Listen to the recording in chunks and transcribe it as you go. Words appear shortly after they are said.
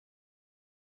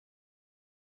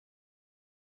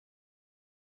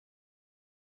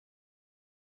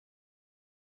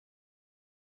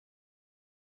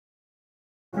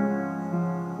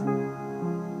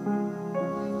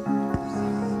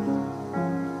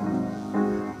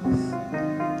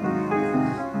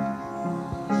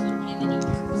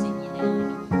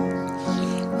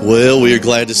Well, we are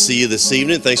glad to see you this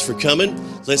evening. Thanks for coming.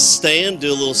 Let's stand,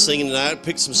 do a little singing tonight,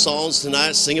 pick some songs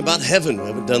tonight, sing about heaven. We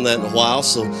haven't done that in a while,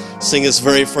 so sing this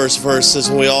very first verse.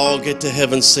 As we all get to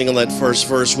heaven, sing on that first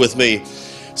verse with me.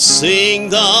 Sing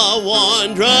the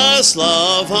wondrous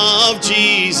love of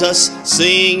Jesus,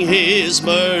 sing his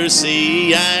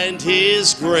mercy and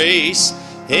his grace.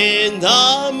 In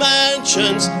the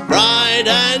mansions bright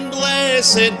and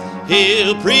blessed,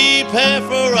 he'll prepare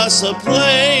for us a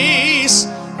place.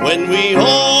 When we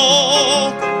all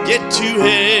get to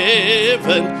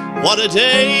heaven, what a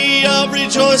day of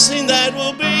rejoicing that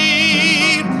will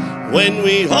be. When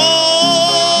we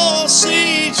all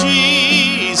see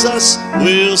Jesus,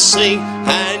 we'll sing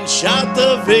and shout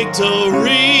the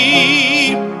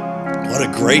victory. What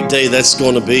a great day that's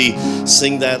going to be.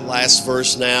 Sing that last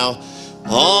verse now.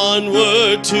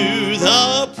 Onward to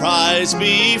the prize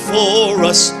before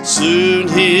us, soon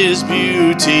his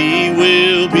beauty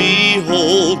will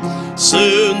behold.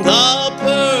 Soon the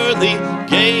pearly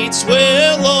gates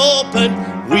will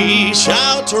open, we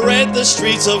shall tread the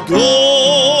streets of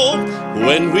gold.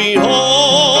 When we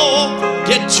all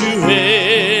get to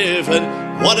heaven,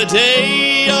 what a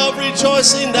day of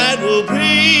rejoicing that will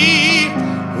be.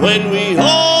 When we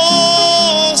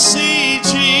all see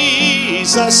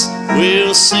Jesus,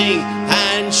 we'll sing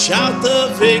and shout the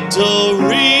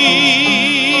victory.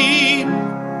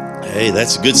 Hey,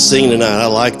 that's a good singing tonight. I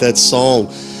like that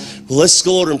song. Well, let's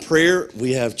go over in prayer.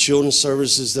 We have children's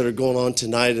services that are going on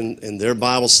tonight in their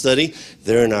Bible study.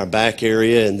 They're in our back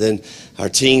area, and then our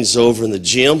teens over in the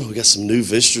gym. We got some new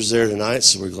visitors there tonight,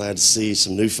 so we're glad to see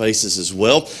some new faces as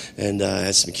well. And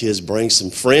had some kids bring some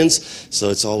friends, so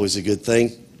it's always a good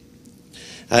thing.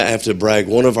 I have to brag.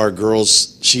 One of our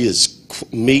girls, she is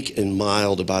meek and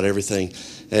mild about everything,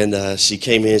 and she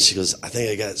came in, she goes, I think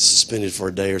I got suspended for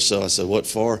a day or so. I said, what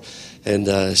for? And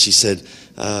she said,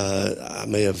 I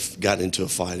may have gotten into a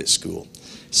fight at school.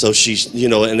 So she's, you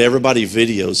know, and everybody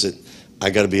videos it. I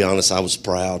got to be honest, I was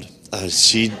proud.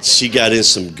 She got in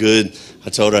some good, I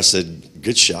told her, I said,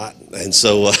 good shot. And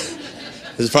so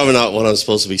it's probably not what I'm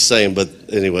supposed to be saying, but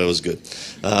anyway, it was good.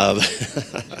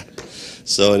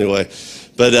 So anyway,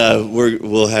 but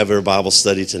we'll have our Bible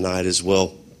study tonight as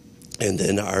well, and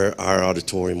then our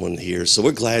auditorium one here. So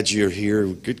we're glad you're here.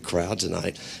 Good crowd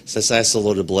tonight. So let's ask the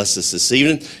Lord to bless us this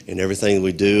evening in everything that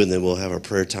we do, and then we'll have our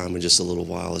prayer time in just a little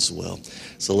while as well.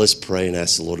 So let's pray and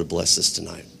ask the Lord to bless us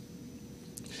tonight.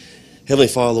 Heavenly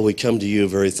Father, we come to you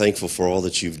very thankful for all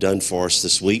that you've done for us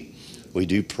this week. We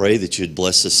do pray that you'd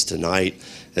bless us tonight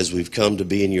as we've come to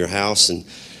be in your house. And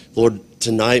Lord,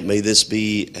 tonight may this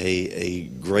be a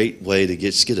great way to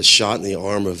get a shot in the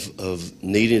arm of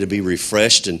needing to be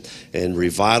refreshed and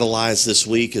revitalized this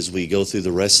week as we go through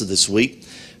the rest of this week.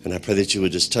 And I pray that you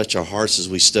would just touch our hearts as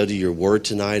we study your word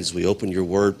tonight, as we open your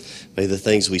word. May the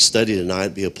things we study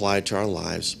tonight be applied to our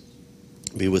lives.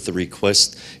 Be with the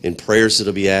requests and prayers that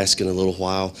will be asked in a little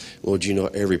while. Lord, you know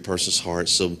every person's heart.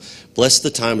 So bless the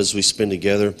time as we spend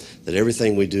together, that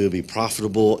everything we do be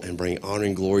profitable and bring honor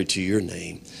and glory to your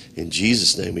name. In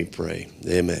Jesus' name we pray.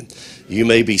 Amen. You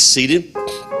may be seated.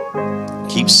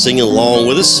 Keep singing along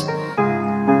with us.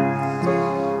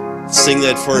 Sing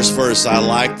that first verse. I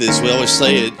like this. We always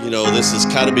say it, you know, this is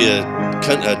kind of be a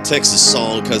Texas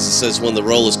song because it says when the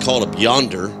roll is called up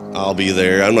yonder, I'll be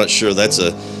there. I'm not sure that's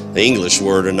an English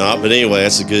word or not, but anyway,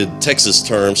 that's a good Texas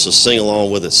term, so sing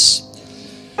along with us.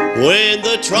 When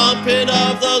the trumpet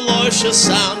of the Lord shall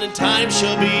sound, and time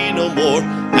shall be no more,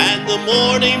 and the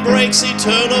morning breaks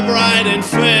eternal, bright and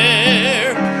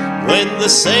fair. When the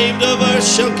saved of earth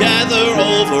shall gather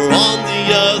over on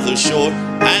the other shore,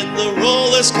 and the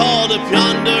roll is called up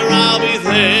yonder, I'll be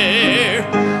there.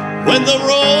 When the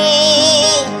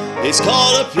roll is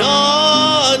called up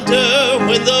yonder,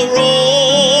 when the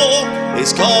roll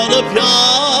is called up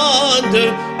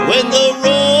yonder, when the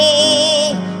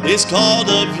roll is called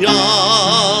up yonder,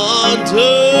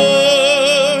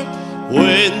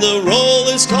 when the roll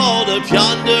is called up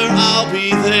yonder, I'll be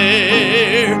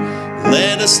there.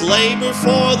 Let us labor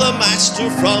for the Master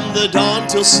from the dawn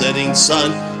till setting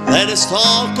sun. Let us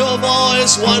talk of all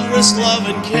his wondrous love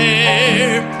and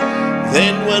care.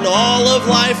 Then when all of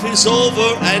life is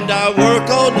over and our work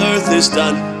on earth is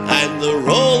done, and the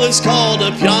roll is called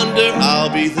up yonder, I'll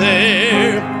be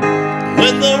there.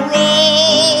 When the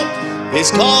roll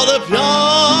is called up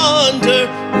yonder,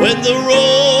 when the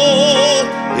roll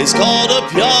is called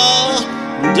up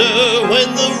yonder,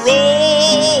 when the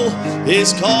roll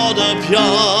is called up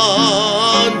yonder,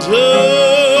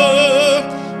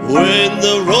 when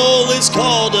the roll is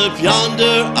called up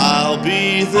yonder, I'll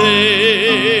be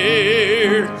there.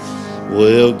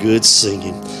 Well, good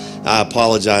singing. I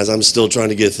apologize. I'm still trying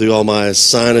to get through all my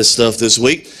sinus stuff this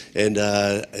week, and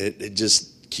it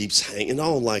just keeps hanging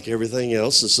on like everything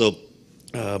else. And so,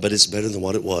 but it's better than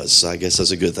what it was, so I guess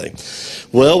that's a good thing.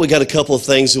 Well, we got a couple of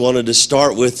things we wanted to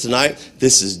start with tonight.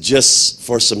 This is just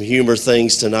for some humor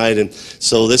things tonight, and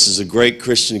so this is a great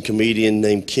Christian comedian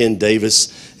named Ken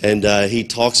Davis, and he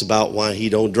talks about why he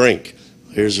don't drink.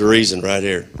 Here's the reason right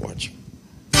here. Watch.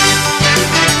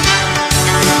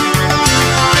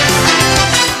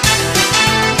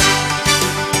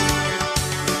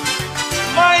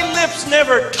 My lips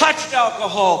never touched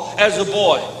alcohol as a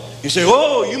boy. You say,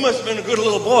 oh, you must have been a good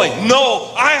little boy.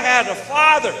 No, I had a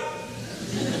father.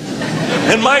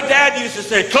 And my dad used to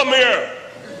say, come here.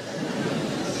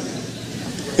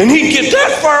 And he'd get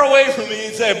that far away from me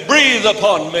and say, breathe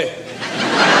upon me.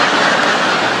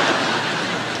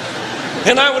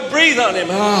 And I would breathe on him.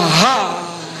 Ah, ah.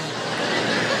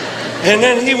 And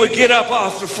then he would get up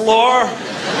off the floor.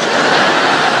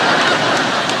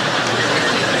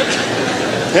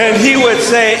 And he would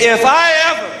say, if I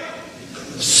ever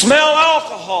smell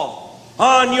alcohol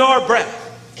on your breath,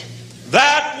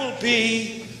 that will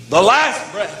be the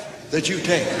last breath that you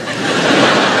take.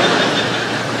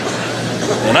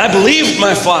 And I believed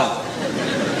my father.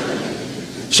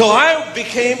 So I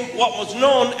became what was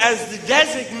known as the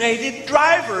designated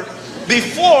driver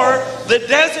before the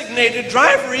designated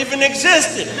driver even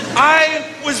existed.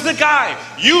 I was the guy.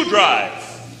 You drive.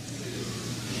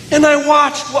 And I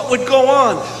watched what would go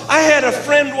on. I had a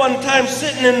friend one time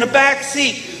sitting in the back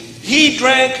seat. He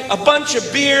drank a bunch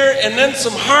of beer and then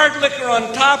some hard liquor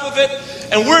on top of it.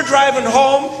 And we're driving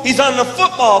home. He's on the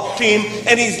football team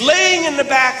and he's laying in the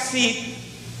back seat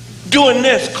doing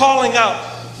this, calling out,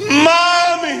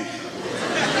 Mommy!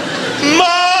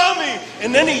 Mommy!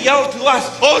 And then he yelled to us,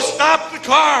 oh, stop the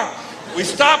car. We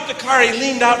stopped the car. He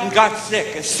leaned out and got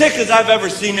sick as I've ever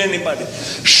seen anybody.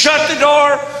 Shut the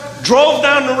door, drove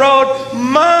down the road.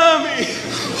 Mommy!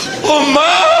 Oh,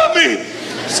 Mommy!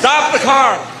 Stop the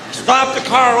car. Stop the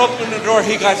car, open the door.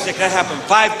 He got sick. That happened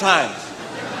 5 times.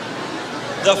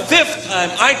 The 5th time,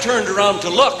 I turned around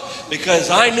to look because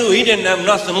I knew he didn't have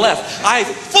nothing left. I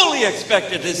fully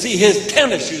expected to see his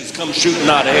tennis shoes come shooting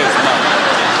out of his mouth.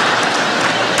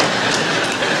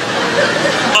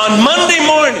 On Monday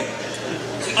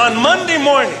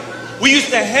morning, we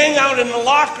used to hang out in the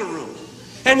locker room.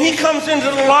 And he comes into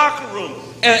the locker room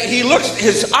and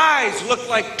his eyes look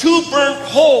like 2 burnt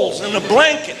holes in a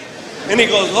blanket. And he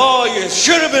goes, oh, you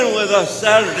should have been with us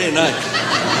Saturday night.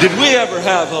 Did we ever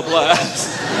have a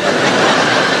blast?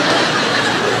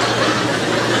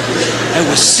 I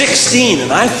was 16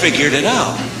 and I figured it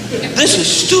out. This is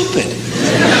stupid.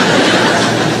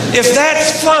 If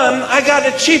that's fun, I got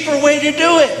a cheaper way to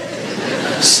do it.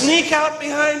 Sneak out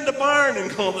behind the barn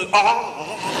and go,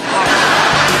 oh.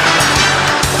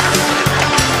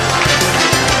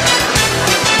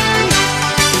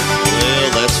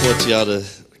 Well, that's what you ought to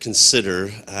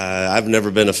consider. I've never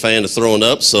been a fan of throwing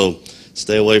up, so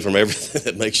stay away from everything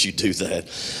that makes you do that.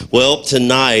 Well,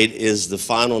 tonight is the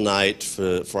final night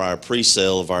for our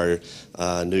pre-sale of our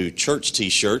new church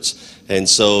t-shirts. And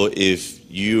so if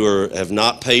you have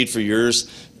not paid for yours,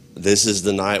 this is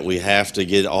the night we have to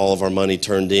get all of our money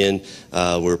turned in.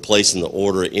 We're placing the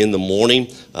order in the morning.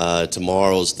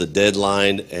 Tomorrow's the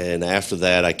deadline, and after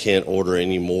that I can't order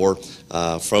any more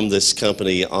from this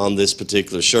company on this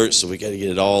particular shirt, so we got to get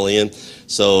it all in.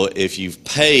 So if you've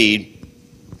paid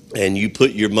and you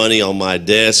put your money on my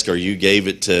desk, or you gave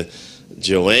it to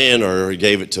Joanne or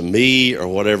gave it to me or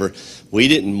whatever, we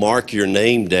didn't mark your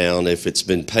name down if it's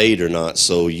been paid or not.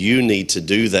 So you need to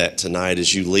do that tonight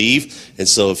as you leave. And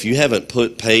so if you haven't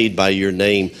put paid by your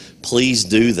name, please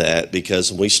do that,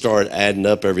 because when we start adding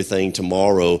up everything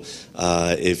tomorrow,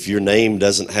 if your name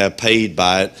doesn't have paid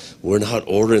by it, we're not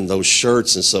ordering those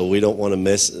shirts, and so we don't want to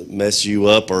mess you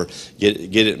up or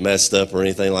get it messed up or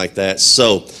anything like that.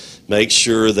 So make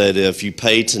sure that if you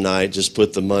pay tonight, just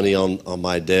put the money on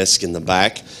my desk in the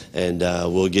back, and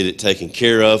we'll get it taken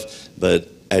care of. But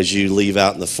as you leave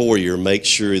out in the foyer, make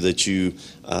sure that you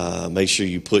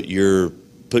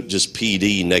put just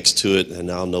PD next to it, and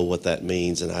I'll know what that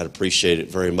means, and I'd appreciate it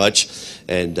very much.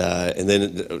 And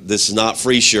then this is not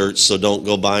free shirts, so don't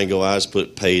go by and go, I just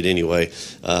put paid anyway.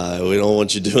 We don't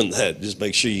want you doing that. Just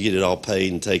make sure you get it all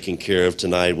paid and taken care of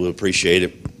tonight. We'll appreciate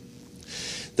it.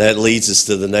 That leads us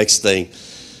to the next thing.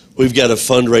 We've got a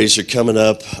fundraiser coming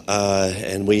up,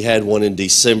 and we had one in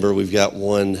December. We've got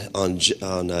one on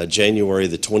January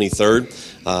the 23rd.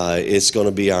 It's going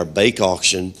to be our bake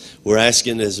auction. We're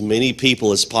asking as many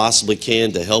people as possibly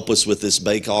can to help us with this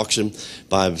bake auction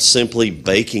by simply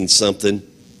baking something,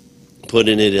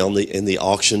 putting it in the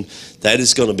auction. That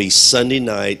is going to be Sunday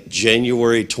night,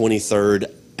 January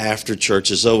 23rd, after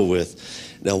church is over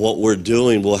with. Now, what we're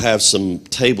doing, we'll have some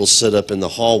tables set up in the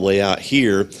hallway out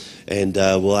here, and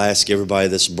we'll ask everybody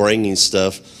that's bringing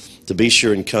stuff to be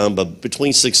sure and come. But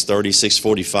between 6:30,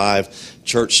 6:45,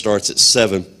 church starts at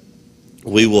 7.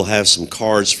 We will have some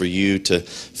cards for you to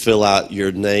fill out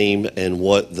your name and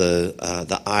what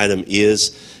the item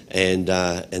is, and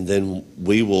then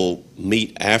we will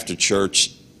meet after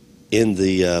church in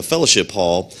the fellowship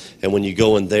hall. And when you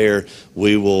go in there,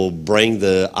 we will bring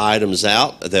the items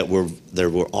out that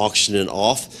we're auctioning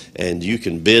off, and you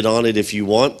can bid on it if you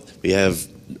want. We have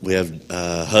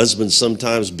husbands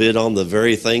sometimes bid on the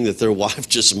very thing that their wife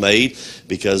just made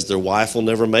because their wife will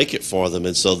never make it for them,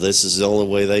 and so this is the only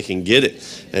way they can get it.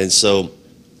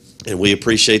 And we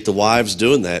appreciate the wives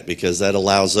doing that, because that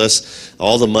allows us,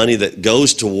 all the money that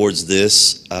goes towards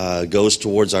this goes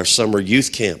towards our summer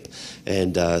youth camp.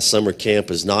 And summer camp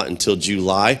is not until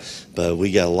July, but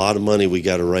we got a lot of money we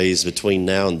got to raise between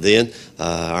now and then.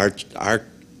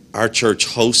 Our church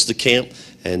hosts the camp,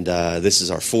 and this is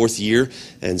our 4th year,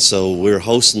 and so we're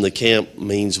hosting the camp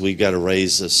means we've got to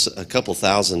raise a couple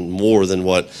thousand more than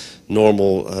what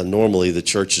normally the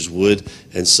churches would,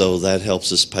 and so that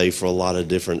helps us pay for a lot of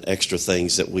different extra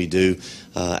things that we do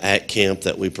at camp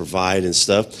that we provide and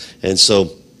stuff. And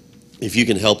so if you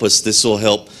can help us, this will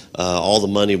help. All the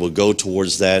money will go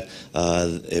towards that,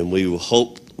 and we're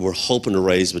hoping to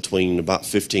raise between about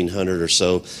 $1,500 or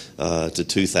so to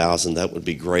 $2,000. That would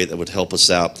be great. That would help us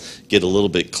out, get a little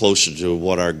bit closer to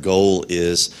what our goal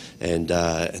is, and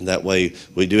that way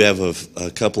we do have a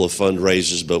couple of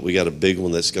fundraisers, but we got a big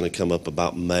one that's going to come up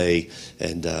about May,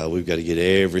 and we've got to get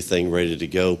everything ready to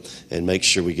go and make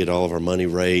sure we get all of our money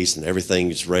raised and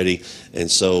everything is ready. And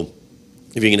so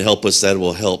if you can help us, that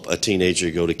will help a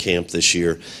teenager go to camp this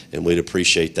year, and we'd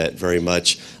appreciate that very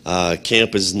much.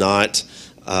 Camp is not,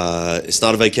 it's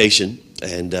not a vacation,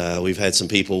 and we've had some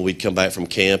people, we'd come back from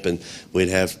camp and we'd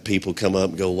have people come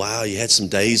up and go, wow, you had some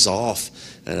days off.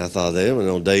 And I thought, there were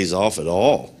no days off at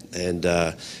all. And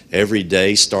every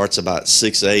day starts about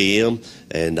 6 a.m.,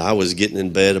 and I was getting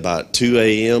in bed about 2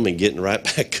 a.m. and getting right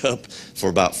back up for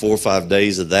about 4 or 5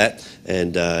 days of that,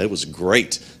 and it was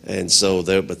great. And so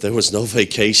but there was no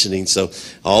vacationing. So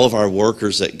all of our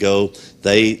workers that go,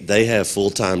 they have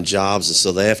full-time jobs, and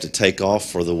so they have to take off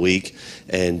for the week.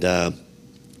 And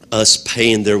us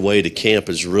paying their way to camp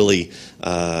is really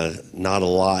not a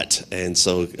lot, and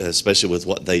so especially with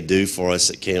what they do for us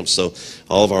at camp. So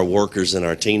all of our workers in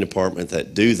our teen department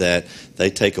that do that,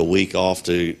 they take a week off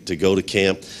to go to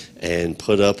camp and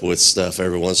put up with stuff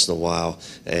every once in a while.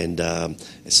 And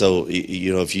so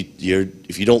you know, if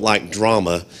you don't like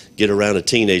drama, get around a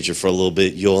teenager for a little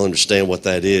bit, you'll understand what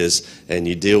that is, and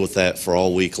you deal with that for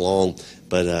all week long.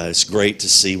 But it's great to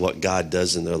see what God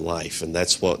does in their life, and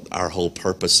that's what our whole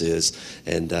purpose is,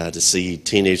 and to see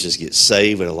teenagers get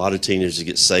saved. And a lot of teenagers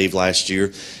get saved last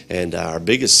year, and our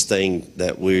biggest thing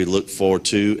that we look forward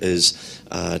to is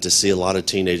to see a lot of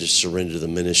teenagers surrender to the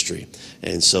ministry.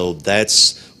 And so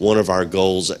that's one of our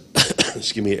goals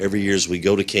excuse me, every year as we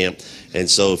go to camp. And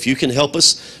so if you can help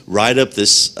us, right up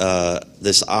this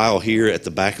aisle here at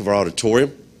the back of our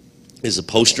auditorium is a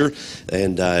poster,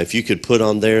 and if you could put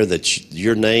on there that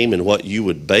your name and what you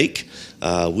would bake,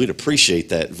 we'd appreciate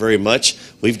that very much.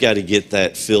 We've got to get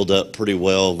that filled up pretty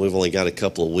well. We've only got a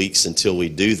couple of weeks until we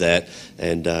do that,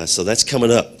 and so that's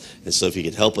coming up. And so if you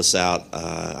could help us out,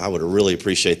 I would really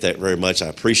appreciate that very much. I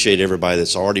appreciate everybody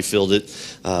that's already filled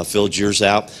yours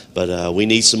out, but we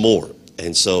need some more.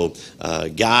 And so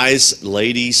guys,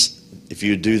 ladies, if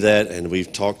you do that, and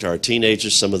we've talked to our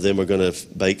teenagers, some of them are going to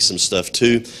bake some stuff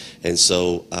too, and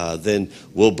so then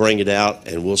we'll bring it out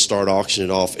and we'll start auctioning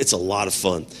it off. It's a lot of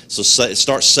fun. So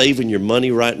start saving your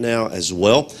money right now as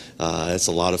well. It's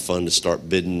a lot of fun to start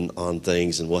bidding on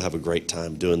things, and we'll have a great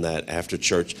time doing that after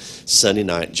church Sunday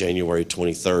night, January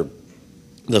 23rd.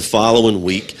 The following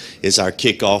week is our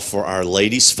kickoff for our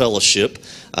Ladies Fellowship.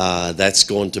 That's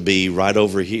going to be right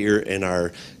over here in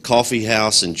our coffee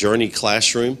house and Journey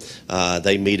classroom.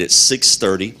 They meet at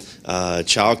 6:30.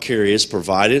 Child care is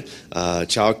provided.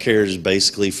 Child care is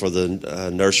basically for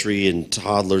the nursery and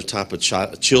toddler type of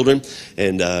children,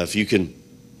 and if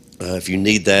you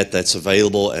need that, that's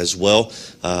available as well.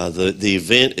 The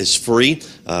event is free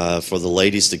for the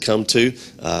ladies to come to.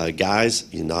 Guys,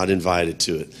 you're not invited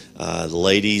to it. The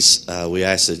ladies, we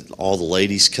ask that all the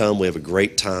ladies come. We have a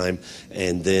great time.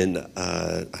 And then,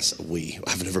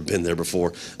 I've never been there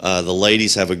before. The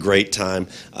ladies have a great time.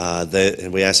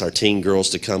 And we ask our teen girls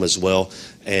to come as well.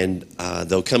 and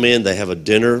they'll come in. They have a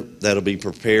dinner that'll be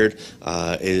prepared.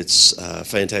 It's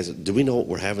fantastic. Do we know what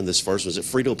we're having this first? Was it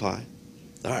Frito pie?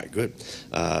 All right, good.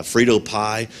 Frito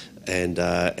pie. And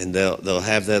they'll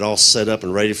have that all set up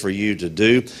and ready for you to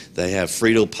do. They have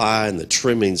Frito pie and the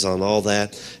trimmings on all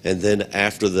that. And then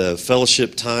after the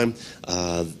fellowship time,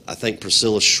 I think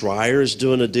Priscilla Schreier is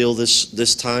doing a deal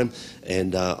this time,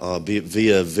 and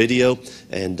via video.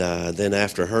 And then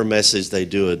after her message, they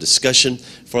do a discussion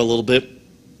for a little bit.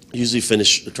 Usually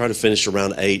try to finish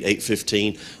around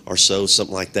 8:15 or so,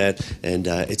 something like that, and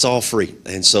it's all free.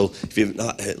 And so, if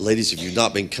you've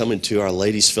not been coming to our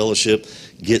ladies' fellowship,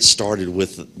 get started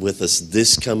with us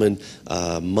this coming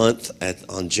month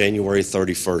on January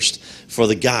 31st. For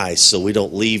the guys, so we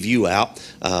don't leave you out,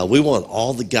 we want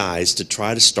all the guys to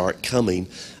try to start coming.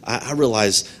 I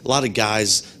realize a lot of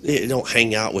guys, they don't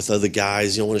hang out with other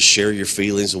guys. You don't want to share your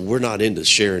feelings, and we're not into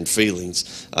sharing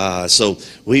feelings. So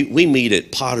we meet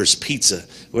at Potter's Pizza.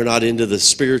 We're not into the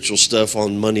spiritual stuff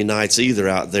on Monday nights either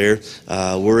out there.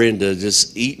 We're into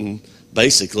just eating,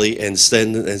 basically, and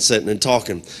standing and sitting and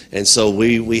talking. And so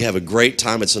we have a great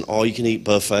time. It's an all-you-can-eat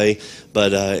buffet,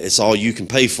 but it's all you can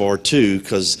pay for, too,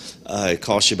 because it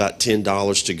costs you about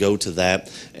 $10 to go to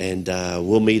that. And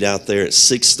we'll meet out there at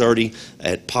 6:30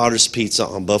 at Potter's Pizza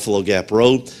on Buffalo Gap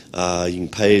Road. You can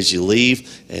pay as you leave.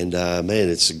 And, man,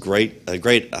 it's a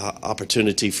great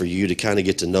opportunity for you to kind of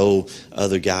get to know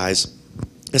other guys.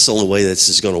 That's the only way this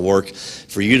is going to work.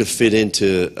 For you to fit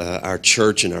into our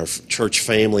church and our church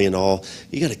family and all,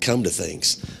 you got to come to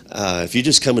things. If you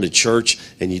just come into church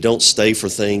and you don't stay for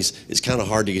things, it's kind of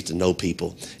hard to get to know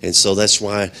people. And so that's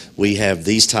why we have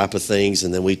these type of things,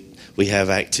 and then we have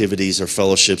activities or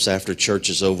fellowships after church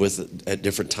is over with at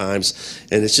different times.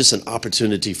 And it's just an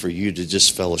opportunity for you to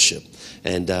just fellowship.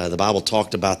 And the Bible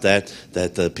talked about that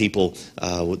the people,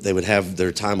 they would have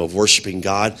their time of worshiping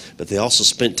God, but they also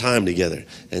spent time together.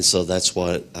 And so that's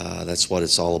what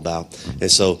it's all about.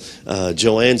 And so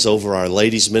Joanne's over our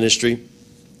ladies ministry.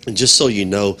 And just so you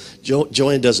know,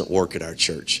 Joanne doesn't work at our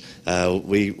church.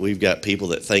 We've got people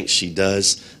that think she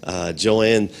does.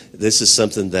 Joanne, this is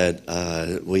something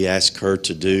that we asked her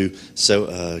to do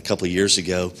a couple of years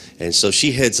ago, and so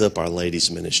she heads up our ladies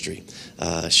ministry.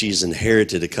 She's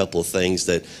inherited a couple of things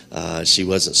that she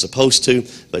wasn't supposed to,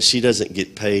 but she doesn't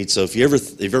get paid. So if you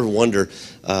ever wonder,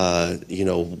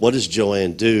 what does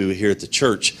Joanne do here at the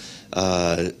church?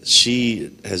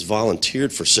 She has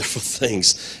volunteered for several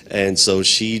things, and so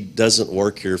she doesn't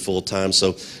work here full time.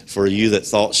 So for you that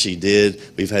thought she did,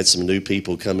 we've had some new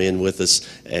people come in with us,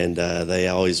 and they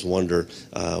always wonder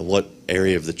what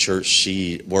area of the church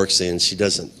she works in. She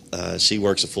doesn't. She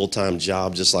works a full-time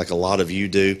job just like a lot of you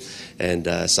do, and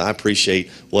so I appreciate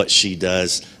what she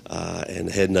does. And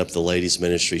heading up the ladies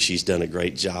ministry, she's done a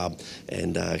great job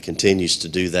and continues to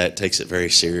do that, takes it very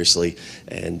seriously,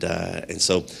 and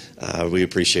so we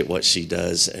appreciate what she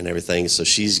does and everything. So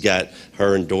she's got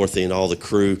her and Dorothy and all the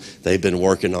crew. They've been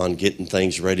working on getting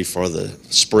things ready for the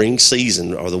spring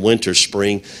season or the winter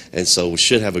spring, and so we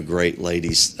should have a great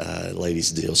ladies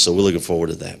deal. So we're looking forward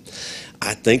to that.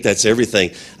 I think that's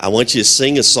everything. I want you to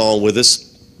sing a song with us.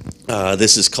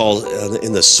 This is called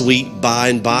In the Sweet By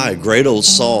and By, a great old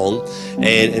song.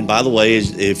 And by the way,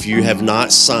 if you have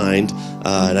not signed,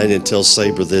 and I didn't tell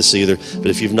Sabre this either, but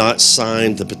if you've not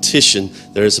signed the petition,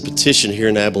 there is a petition here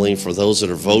in Abilene for those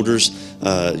that are voters.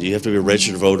 You have to be a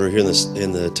registered voter here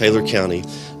in the Taylor County.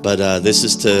 But this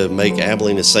is to make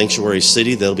Abilene a sanctuary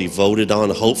city. They'll be voted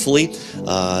on, hopefully.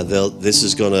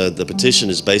 The petition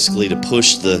is basically to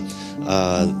push the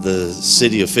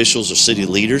city officials or city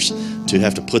leaders to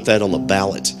have to put that on the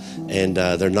ballot. And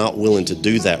they're not willing to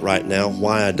do that right now.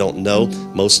 Why, I don't know.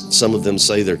 Some of them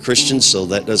say they're Christians, so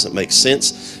that doesn't make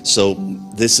sense. So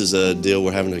this is a deal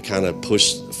we're having to kind of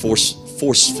force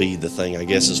feed the thing, I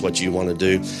guess is what you want to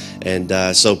do. And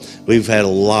so we've had a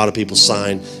lot of people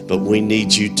sign, but we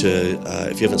need you to,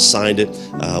 if you haven't signed it,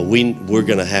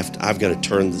 I've got to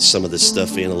turn some of this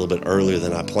stuff in a little bit earlier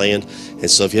than I planned.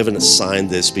 And so if you haven't signed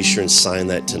this, be sure and sign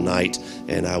that tonight,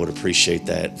 and I would appreciate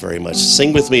that very much.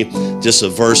 Sing with me just a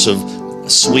verse of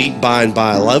Sweet By and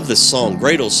By. I love this song,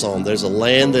 great old song. There's a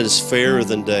land that is fairer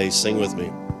than day. Sing with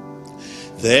me.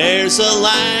 There's a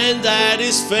land that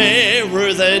is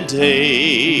fairer than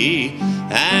day,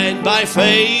 and by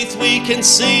faith we can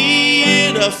see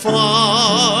it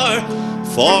afar,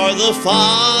 for the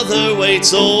Father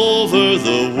waits over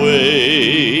the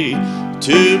way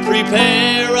to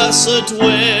prepare us a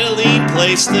dwelling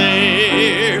place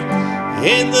there.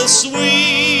 In the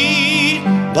sweet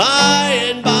by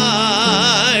and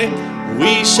by,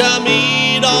 we shall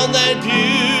meet on that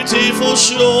beautiful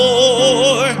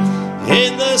shore.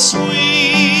 In the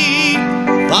sweet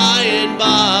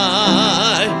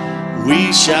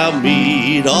we shall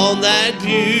meet on that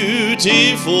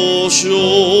beautiful shore.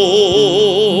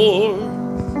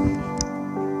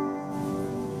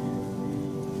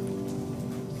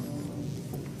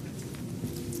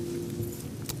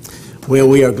 Well,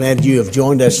 we are glad you have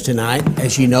joined us tonight.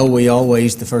 As you know,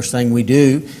 the first thing we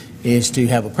do is to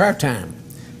have a prayer time.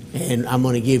 And I'm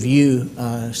going to give you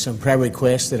some prayer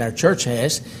requests that our church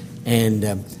has, and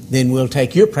then we'll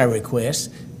take your prayer requests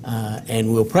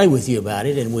and we'll pray with you about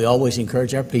it. And we always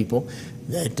encourage our people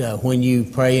that when you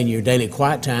pray in your daily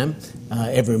quiet time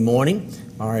every morning,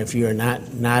 or if you're a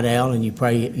night owl and you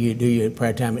do your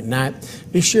prayer time at night,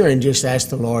 be sure and just ask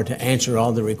the Lord to answer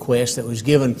all the requests that was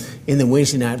given in the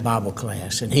Wednesday night Bible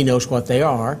class. And He knows what they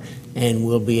are, and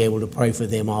we'll be able to pray for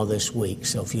them all this week.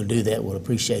 So if you'll do that, we'll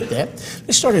appreciate that.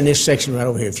 Let's start in this section right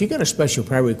over here. If you've got a special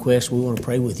prayer request, we want to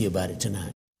pray with you about it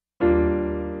tonight.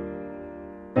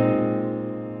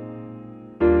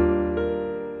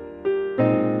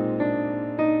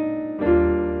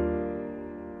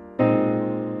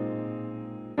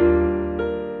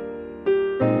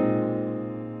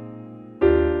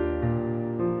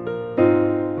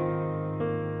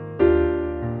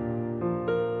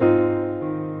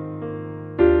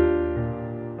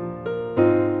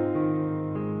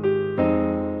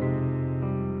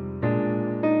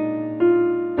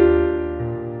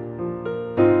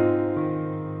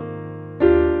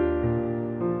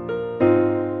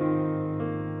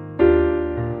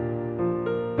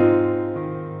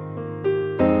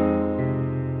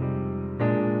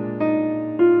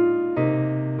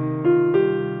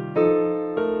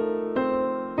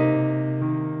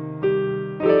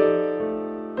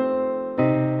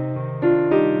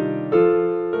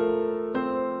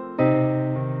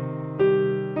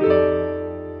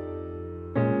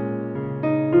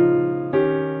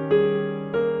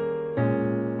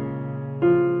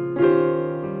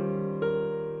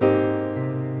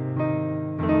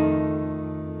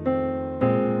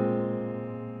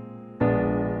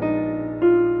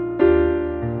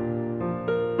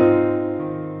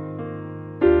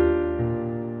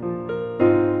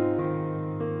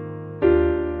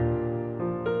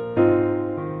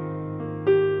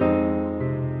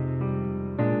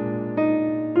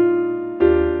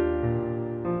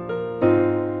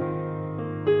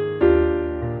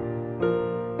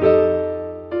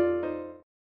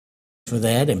 For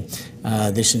that, and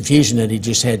this infusion that he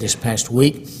just had this past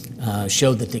week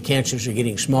showed that the cancers are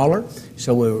getting smaller,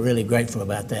 so we're really grateful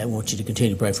about that. I want you to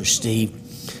continue to pray for Steve.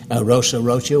 Rosa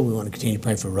Rocha, we want to continue to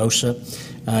pray for Rosa.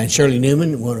 And Shirley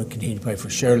Newman, we want to continue to pray for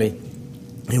Shirley,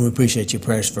 and we appreciate your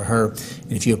prayers for her,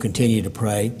 and if you'll continue to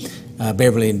pray.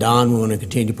 Beverly and Don, we want to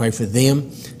continue to pray for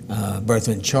them.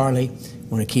 Bertha and Charlie, we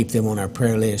want to keep them on our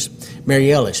prayer list.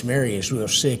 Mary Ellis, Mary is real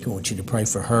sick, I want you to pray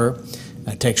for her.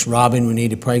 Tex Robin, we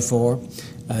need to pray for.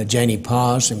 Janie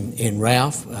Paz and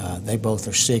Ralph, they both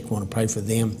are sick, want to pray for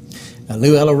them.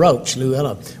 Luella Roach,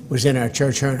 Luella was in our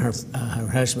church, her and her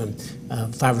husband,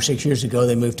 5 or 6 years ago.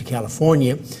 They moved to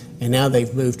California, and now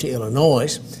they've moved to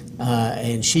Illinois.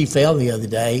 And she fell the other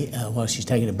day while she's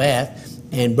taking a bath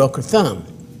and broke her thumb.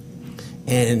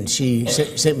 And she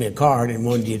sent me a card and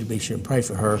wanted you to be sure and pray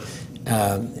for her.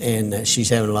 And she's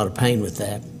having a lot of pain with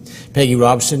that. Peggy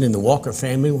Robinson and the Walker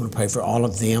family, we want to pray for all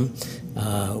of them.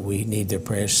 We need their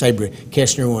prayers. Sabra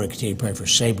Kessner, we want to continue to pray for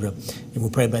Sabra. And we'll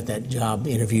pray about that job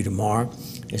interview tomorrow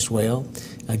as well.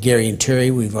 Gary and Terry,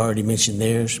 we've already mentioned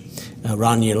theirs.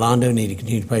 Ron and Yolanda, need to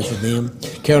continue to pray for them.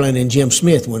 Carolyn and Jim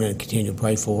Smith, we want to continue to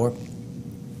pray for.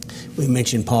 We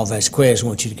mentioned Paul Vasquez, I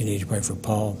want you to continue to pray for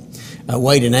Paul.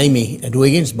 Wade and Amy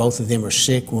Dwiggins, both of them are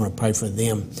sick, we want to pray for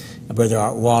them. Brother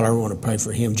Art Waller, we want to pray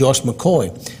for him. Joyce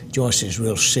McCoy, Joyce is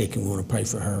real sick and we want to pray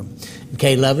for her. And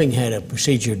Kay Loving had a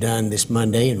procedure done this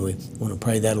Monday, and we want to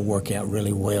pray that'll work out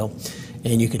really well.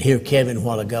 And you could hear Kevin a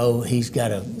while ago. He's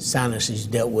got a sinus he's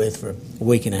dealt with for a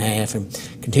week and a half, and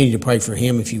continue to pray for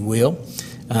him if you will.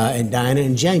 And Diana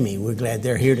and Jamie, we're glad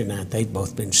they're here tonight. They've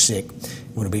both been sick.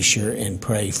 We want to be sure and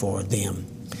pray for them.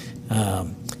 How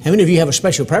many of you have a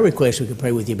special prayer request we could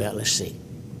pray with you about? Let's see.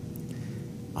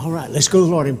 All right, let's go to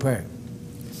the Lord in prayer.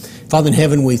 Father in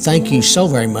heaven, we thank you so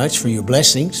very much for your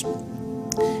blessings.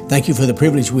 Thank you for the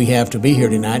privilege we have to be here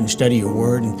tonight and study your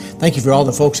word. And thank you for all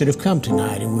the folks that have come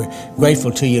tonight. And we're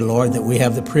grateful to you, Lord, that we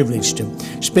have the privilege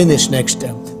to spend this next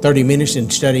 30 minutes in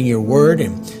studying your word.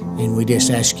 And we just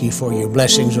ask you for your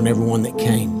blessings on everyone that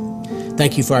came.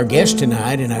 Thank you for our guests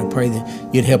tonight, and I pray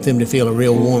that you'd help them to feel a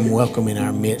real warm welcome in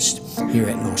our midst here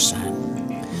at Northside.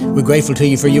 We're grateful to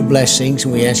you for your blessings,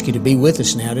 and we ask you to be with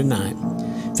us now tonight.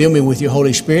 Fill me with your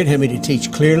Holy Spirit. Help me to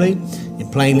teach clearly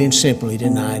and plainly and simply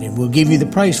tonight, and we'll give you the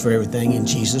praise for everything in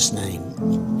Jesus' name.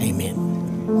 Amen.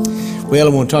 Well, I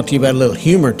want to talk to you about a little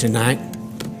humor tonight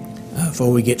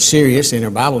before we get serious in our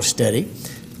Bible study.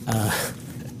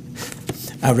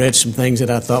 I read some things that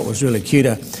I thought was really cute.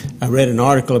 I read an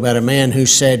article about a man who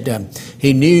said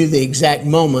he knew the exact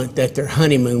moment that their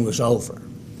honeymoon was over.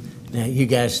 Now, you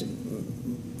guys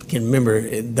can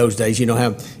remember those days, you know how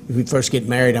if we first get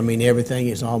married, I mean, everything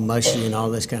is all mushy and all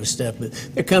this kind of stuff. But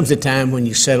there comes a time when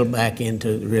you settle back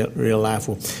into real life.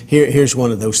 Well, here's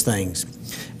one of those things.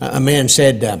 A man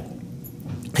said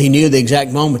he knew the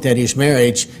exact moment that his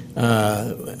marriage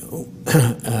was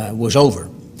over.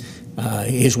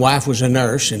 His wife was a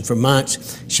nurse, and for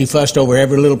months she fussed over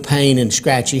every little pain and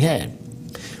scratch he had.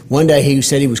 One day he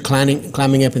said he was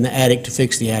climbing up in the attic to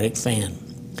fix the attic fan.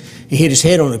 He hit his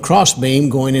head on a crossbeam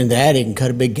going into the attic and cut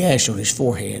a big gash on his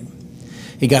forehead.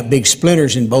 He got big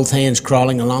splinters in both hands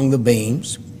crawling along the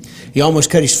beams. He almost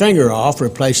cut his finger off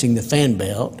replacing the fan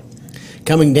belt.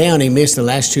 Coming down, he missed the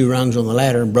last 2 rungs on the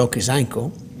ladder and broke his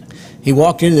ankle. He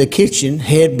walked into the kitchen,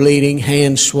 head bleeding,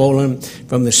 hands swollen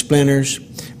from the splinters,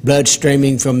 blood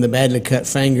streaming from the badly cut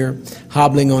finger,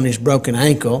 hobbling on his broken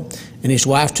ankle, and his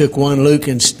wife took one look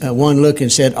and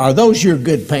said, "Are those your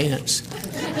good pants?"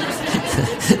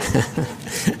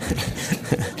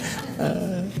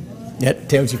 That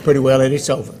tells you pretty well that it's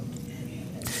over.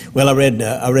 Well, I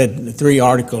read 3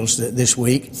 articles this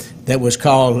week that was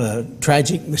called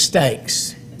 "Tragic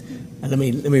Mistakes." Let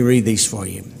me read these for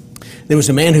you. There was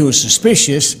a man who was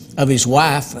suspicious of his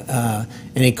wife, and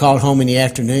he called home in the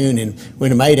afternoon, and when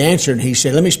the maid answered, he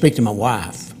said, "Let me speak to my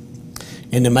wife."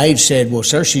 And the maid said, "Well,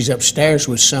 sir, she's upstairs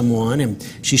with someone, and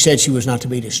she said she was not to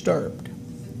be disturbed."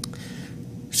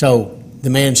 So the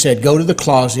man said, "Go to the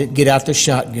closet, get out the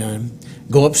shotgun,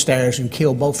 go upstairs and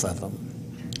kill both of them."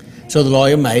 So the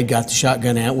lawyer maid got the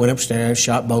shotgun out, went upstairs,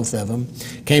 shot both of them,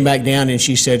 came back down, and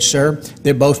she said, "Sir,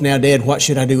 they're both now dead. What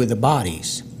should I do with the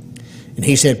bodies?" And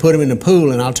he said, "Put them in the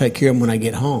pool and I'll take care of them when I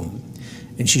get home."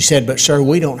 And she said, "But sir,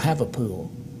 we don't have a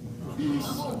pool."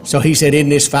 So he said, "Isn't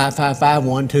this 555,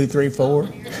 1, 2, 3, 4?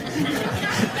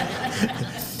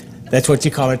 That's what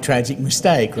you call a tragic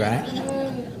mistake, right?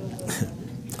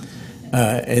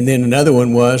 And then another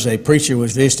one was a preacher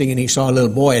was visiting and he saw a little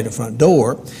boy at the front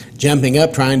door jumping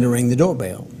up trying to ring the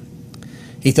doorbell.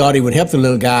 He thought he would help the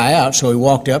little guy out, so he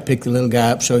walked up, picked the little guy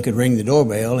up so he could ring the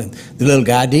doorbell, and the little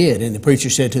guy did. And the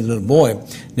preacher said to the little boy,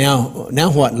 now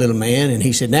what, little man?" And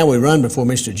he said, "Now we run before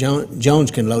Mr. Jones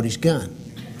can load his gun."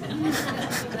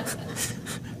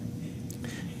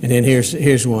 And then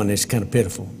here's one that's kind of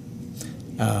pitiful.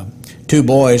 2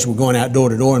 boys were going out door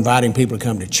to door inviting people to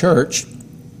come to church,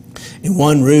 and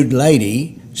one rude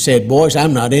lady said, "Boys,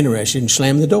 I'm not interested," and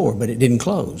slammed the door, but it didn't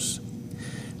close.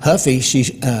 Huffy, she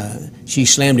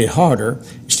slammed it harder,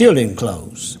 still didn't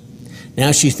close.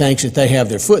 Now she thinks that they have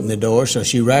their foot in the door, so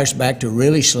she rushed back to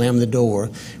really slam the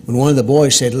door when one of the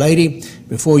boys said, "Lady,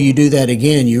 before you do that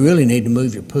again, you really need to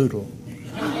move your poodle."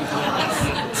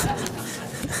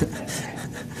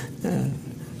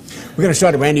 We're going to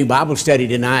start a brand new Bible study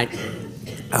tonight.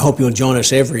 I hope you'll join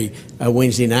us every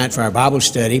Wednesday night for our Bible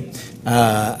study.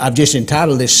 I've just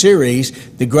entitled this series,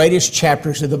 "The Greatest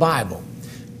Chapters of the Bible."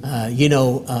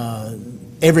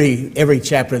 Every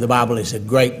chapter of the Bible is a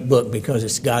great book because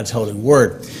it's God's holy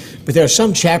word. But there are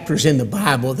some chapters in the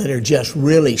Bible that are just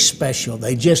really special.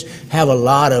 They just have a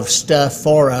lot of stuff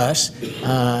for us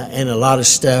and a lot of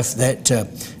stuff that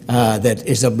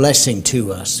is a blessing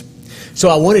to us. So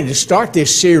I wanted to start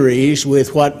this series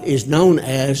with what is known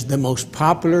as the most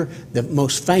popular, the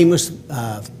most famous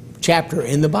chapter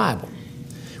in the Bible.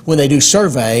 When they do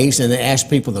surveys and they ask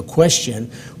people the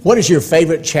question, "What is your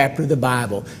favorite chapter of the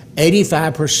Bible?"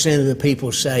 85% of the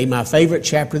people say, "My favorite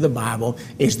chapter of the Bible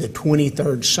is the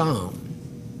 23rd Psalm."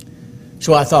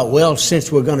 So I thought, well,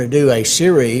 since we're going to do a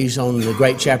series on the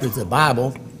great chapters of the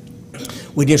Bible,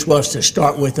 we just want to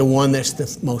start with the one that's the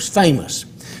most famous.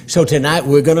 So tonight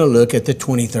we're going to look at the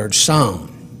 23rd Psalm.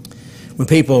 When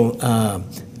people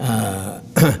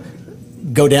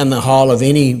go down the hall of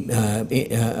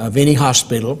any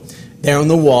hospital, there on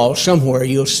the wall somewhere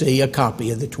you'll see a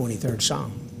copy of the 23rd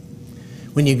Psalm.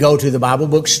 When you go to the Bible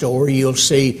book store, you'll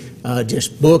see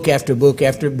just book after book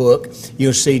after book.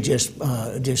 You'll see just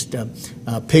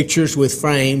pictures with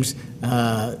frames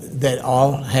that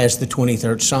all has the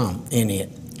 23rd Psalm in it.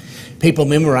 People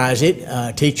memorize it.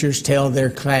 Teachers tell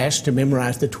their class to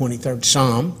memorize the 23rd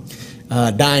Psalm.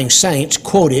 Dying saints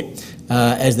quote it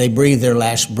as they breathe their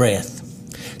last breath.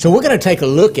 So we're going to take a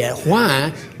look at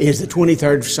why is the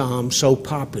 23rd Psalm so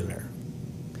popular?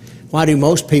 Why do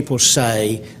most people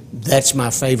say that's my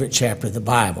favorite chapter of the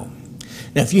Bible?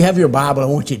 Now, if you have your Bible, I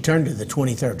want you to turn to the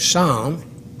 23rd Psalm,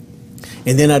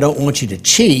 and then I don't want you to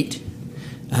cheat.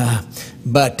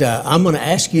 But I'm going to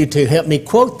ask you to help me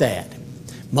quote that.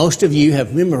 Most of you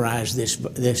have memorized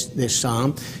this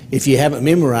psalm. If you haven't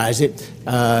memorized it,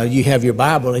 you have your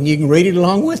Bible and you can read it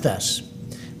along with us.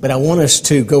 But I want us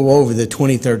to go over the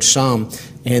 23rd Psalm,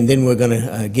 and then we're going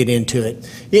to get into it.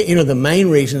 You know, the main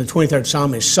reason the 23rd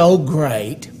Psalm is so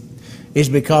great is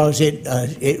because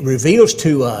it reveals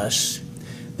to us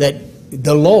that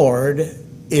the Lord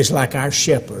is like our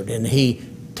shepherd, and He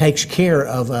takes care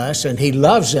of us, and He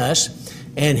loves us,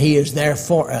 and He is there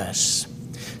for us.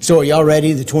 So are y'all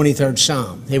ready? The 23rd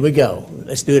Psalm. Here we go.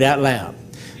 Let's do it out loud.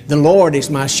 The Lord is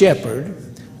my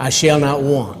shepherd, I shall not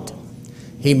want.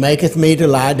 He maketh me to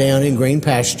lie down in green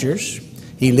pastures.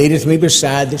 He leadeth me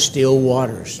beside the still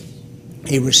waters.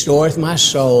 He restoreth my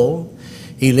soul.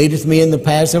 He leadeth me in the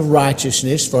paths of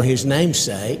righteousness for His name's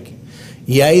sake.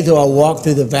 Yea, though I walk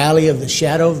through the valley of the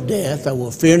shadow of death, I will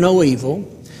fear no evil,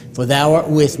 for Thou art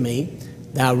with me.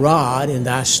 Thy rod and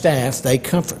Thy staff, they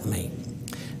comfort me.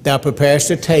 Thou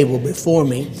preparest a table before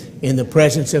me in the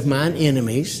presence of mine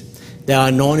enemies.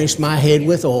 Thou anointest my head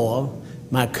with oil.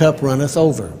 My cup runneth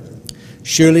over.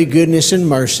 Surely goodness and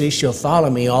mercy shall follow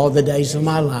me all the days of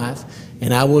my life,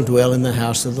 and I will dwell in the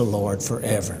house of the Lord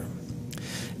forever.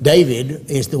 David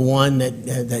is the one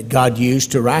that God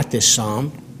used to write this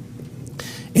psalm.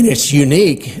 And it's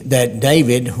unique that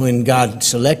David, when God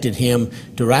selected him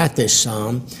to write this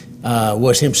psalm,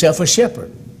 was himself a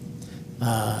shepherd.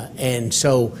 And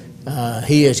so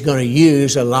he is going to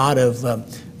use a lot of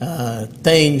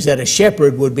things that a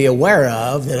shepherd would be aware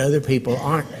of that other people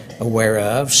aren't aware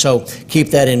of. So keep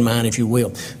that in mind, if you will.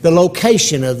 The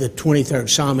location of the 23rd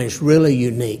Psalm is really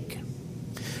unique.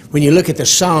 When you look at the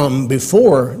psalm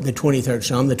before the 23rd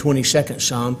Psalm, the 22nd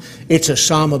Psalm, it's a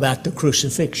psalm about the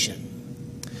crucifixion.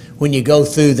 When you go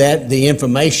through that, the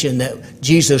information that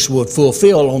Jesus would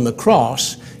fulfill on the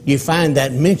cross, you find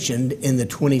that mentioned in the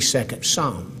 22nd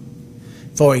Psalm.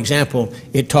 For example,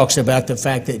 it talks about the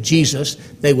fact that Jesus,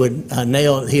 they would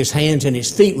nail His hands and His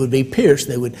feet would be pierced.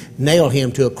 They would nail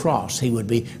Him to a cross. He would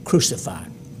be crucified.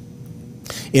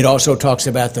 It also talks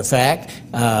about the fact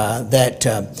that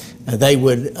they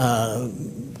would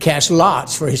cast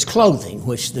lots for His clothing,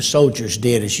 which the soldiers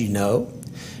did, as you know.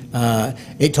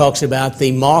 It talks about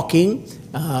the mocking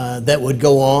that would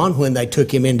go on when they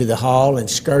took Him into the hall and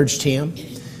scourged Him.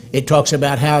 It talks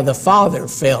about how the Father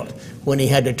felt when He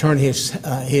had to turn his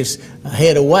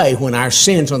head away when our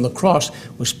sins on the cross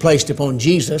was placed upon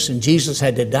Jesus, and Jesus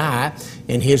had to die,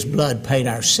 and His blood paid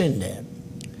our sin debt.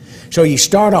 So you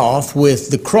start off with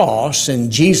the cross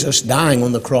and Jesus dying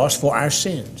on the cross for our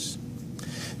sins.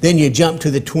 Then you jump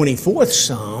to the 24th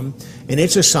Psalm, and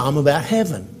it's a psalm about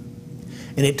heaven.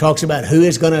 And it talks about who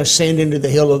is going to ascend into the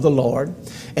hill of the Lord,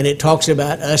 and it talks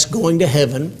about us going to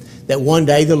heaven, that one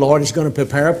day the Lord is going to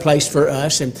prepare a place for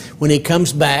us, and when He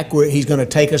comes back, He's going to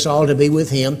take us all to be with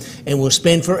Him, and we'll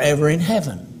spend forever in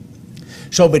heaven.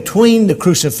 So between the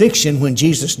crucifixion, when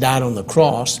Jesus died on the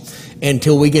cross,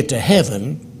 until we get to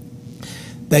heaven,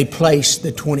 they place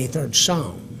the 23rd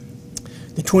Psalm.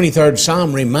 The 23rd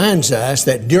Psalm reminds us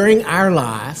that during our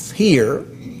life here,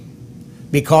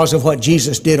 because of what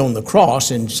Jesus did on the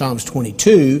cross in Psalms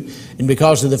 22, and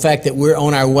because of the fact that we're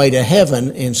on our way to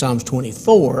heaven in Psalms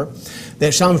 24,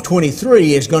 that Psalms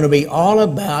 23 is going to be all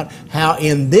about how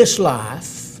in this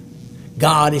life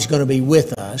God is going to be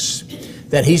with us,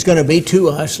 that He's going to be to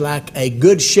us like a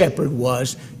good shepherd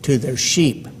was to their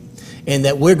sheep, and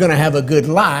that we're going to have a good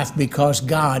life because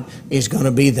God is going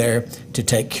to be there to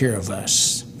take care of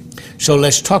us. So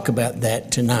let's talk about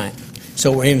that tonight.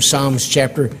 So we're in Psalms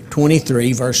chapter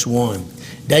 23, verse 1.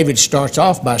 David starts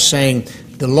off by saying,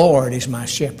 the Lord is my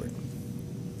shepherd.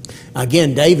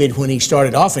 Again, David, when he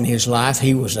started off in his life,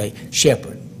 he was a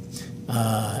shepherd.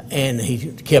 And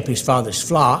he kept his father's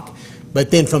flock.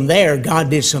 But then from there, God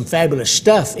did some fabulous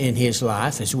stuff in his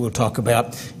life, as we'll talk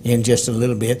about in just a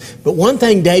little bit. But one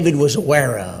thing David was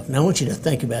aware of, and I want you to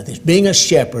think about this. Being a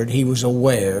shepherd, he was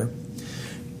aware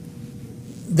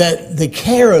that the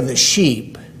care of the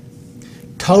sheep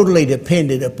totally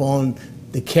depended upon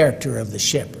the character of the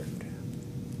shepherd.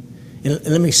 And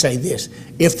let me say this.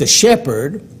 If the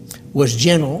shepherd was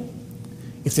gentle,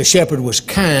 if the shepherd was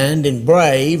kind and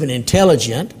brave and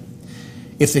intelligent,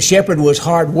 if the shepherd was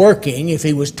hardworking, if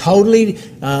he was totally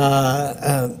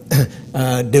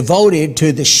devoted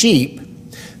to the sheep,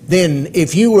 then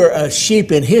if you were a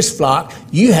sheep in his flock,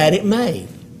 you had it made.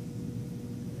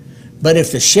 But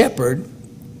if the shepherd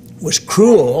was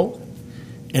cruel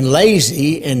and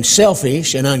lazy and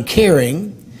selfish and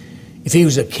uncaring, if he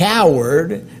was a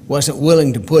coward, wasn't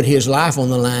willing to put his life on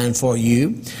the line for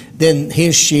you, then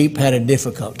his sheep had a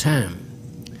difficult time.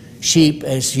 Sheep,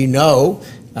 as you know,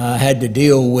 had to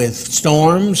deal with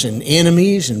storms and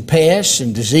enemies and pests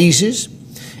and diseases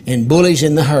and bullies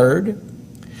in the herd.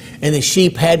 And the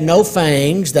sheep had no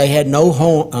fangs, they had no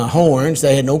horns,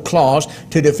 they had no claws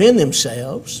to defend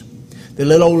themselves. The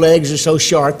little old legs are so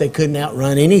sharp they couldn't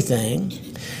outrun anything.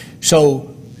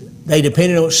 So they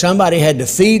depended on somebody had to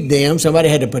feed them, somebody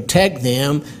had to protect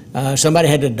them, somebody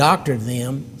had to doctor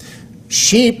them.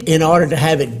 Sheep, in order to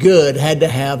have it good, had to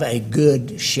have a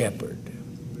good shepherd.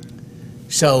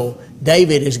 So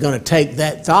David is going to take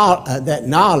that that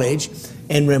knowledge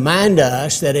and remind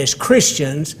us that as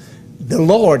Christians, the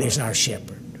Lord is our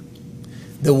shepherd.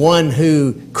 The one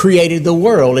who created the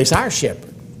world is our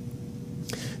shepherd.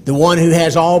 The one who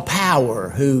has all power,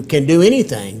 who can do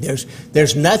anything.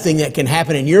 There's nothing that can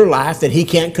happen in your life that he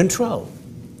can't control.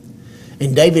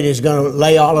 And David is going to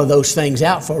lay all of those things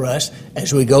out for us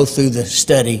as we go through the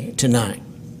study tonight.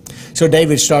 So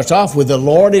David starts off with, the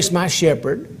Lord is my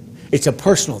shepherd. It's a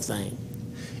personal thing.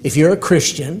 If you're a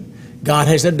Christian, God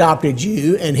has adopted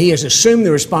you and he has assumed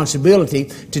the responsibility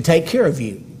to take care of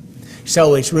you.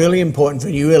 So it's really important for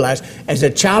you to realize, as a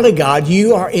child of God,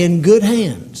 you are in good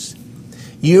hands.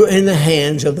 You're in the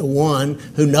hands of the one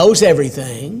who knows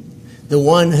everything, the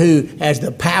one who has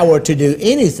the power to do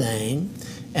anything.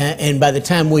 And by the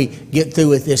time we get through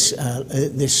with this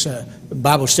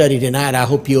Bible study tonight, I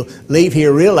hope you'll leave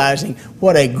here realizing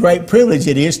what a great privilege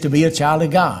it is to be a child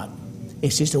of God.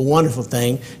 It's just a wonderful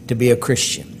thing to be a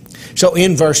Christian. So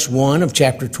in verse 1 of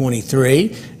chapter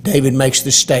 23, David makes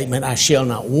the statement, I shall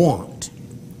not want.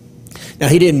 Now,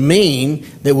 he didn't mean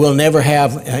that we'll never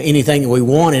have anything that we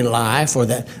want in life, or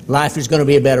that life is going to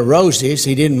be a bed of roses.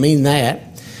 He didn't mean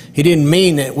that. He didn't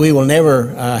mean that we will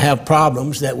never have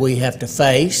problems that we have to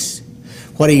face.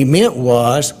 What he meant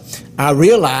was, I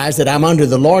realize that I'm under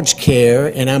the Lord's care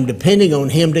and I'm depending on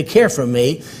him to care for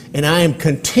me, and I am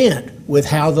content with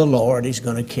how the Lord is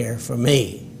going to care for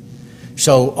me.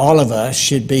 So all of us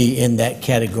should be in that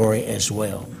category as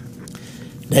well.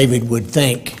 David would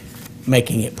think,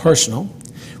 making it personal,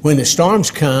 when the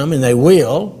storms come, and they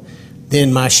will,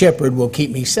 then my shepherd will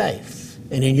keep me safe.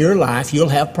 And in your life, you'll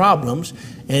have problems.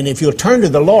 And if you'll turn to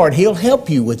the Lord, he'll help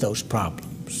you with those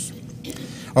problems.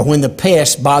 Or when the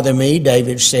pests bother me,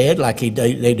 David said, like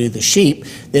they do the sheep,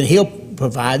 then he'll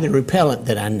provide the repellent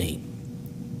that I need.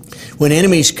 When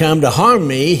enemies come to harm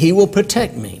me, he will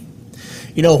protect me.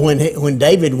 You know, when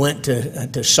David went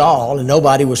to Saul and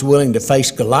nobody was willing to face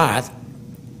Goliath,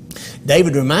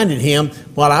 David reminded him,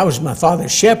 while I was my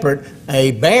father's shepherd,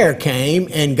 a bear came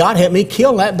and God helped me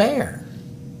kill that bear.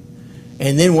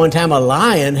 And then one time a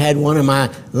lion had one of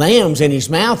my lambs in his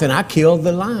mouth and I killed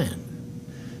the lion.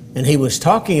 And he was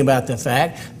talking about the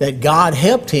fact that God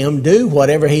helped him do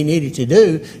whatever he needed to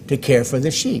do to care for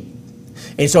the sheep.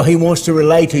 And so he wants to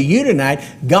relay to you tonight,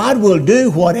 God will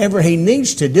do whatever he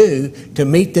needs to do to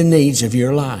meet the needs of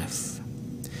your life.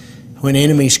 When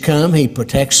enemies come, he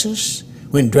protects us.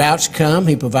 When droughts come,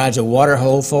 he provides a water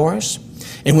hole for us.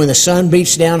 And when the sun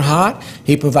beats down hot,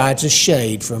 he provides a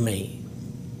shade for me.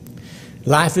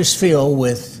 Life is filled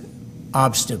with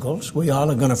obstacles. We all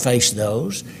are going to face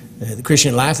those. The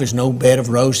Christian life is no bed of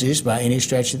roses by any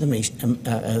stretch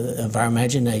of our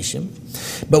imagination.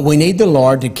 But we need the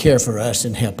Lord to care for us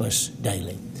and help us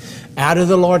daily. Out of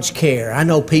the Lord's care, I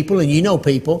know people, and you know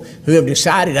people, who have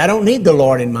decided, I don't need the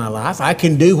Lord in my life. I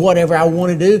can do whatever I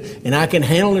want to do, and I can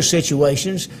handle the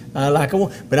situations like I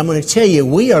want. But I'm going to tell you,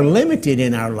 we are limited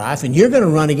in our life, and you're going to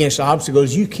run against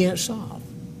obstacles you can't solve.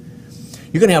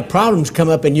 You're going to have problems come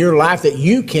up in your life that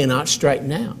you cannot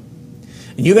straighten out.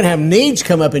 And you're going to have needs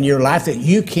come up in your life that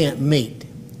you can't meet.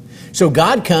 So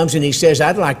God comes and he says,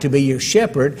 I'd like to be your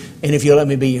shepherd, and if you'll let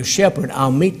me be your shepherd,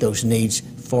 I'll meet those needs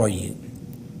for you.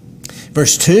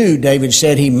 Verse 2, David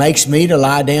said, he makes me to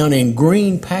lie down in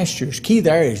green pastures. Key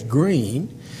there is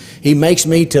green. He makes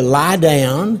me to lie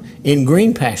down in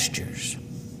green pastures.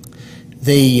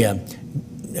 Due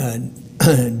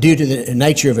to the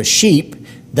nature of a sheep,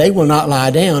 they will not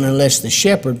lie down unless the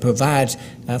shepherd provides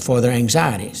for their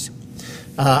anxieties.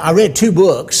 I read 2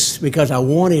 books because I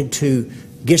wanted to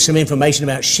get some information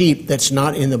about sheep that's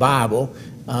not in the Bible.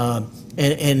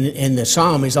 And the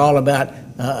psalm is all about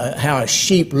how a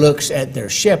sheep looks at their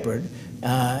shepherd.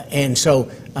 And so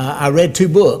I read 2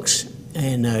 books.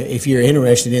 And if you're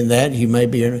interested in that, you may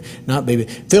be or not be.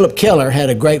 Philip Keller had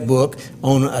a great book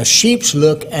on a sheep's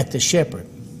look at the shepherd.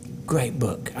 Great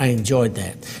book. I enjoyed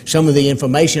that. Some of the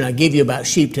information I give you about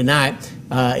sheep tonight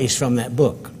is from that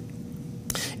book.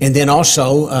 And then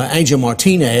also Angel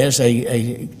Martinez,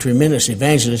 a tremendous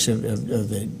evangelist of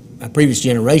the previous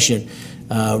generation,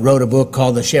 wrote a book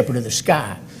called The Shepherd of the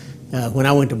Sky. When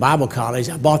I went to Bible college,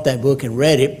 I bought that book and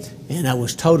read it, And I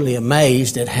was totally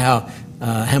amazed at how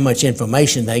much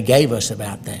information they gave us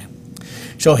about that.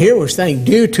 So here was saying,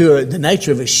 due to the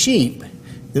nature of a sheep,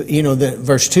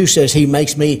 verse 2 says, he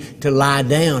makes me to lie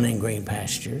down in green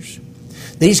pastures.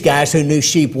 These guys who knew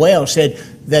sheep well said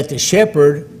that the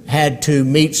shepherd had to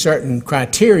meet certain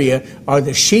criteria or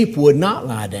the sheep would not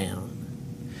lie down.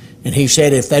 And he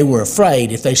said if they were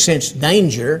afraid, if they sensed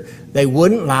danger, they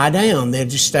wouldn't lie down. They'd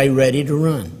just stay ready to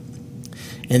run.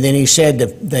 And then he said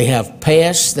that they have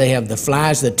pests, they have the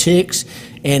flies, the ticks,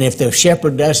 and if the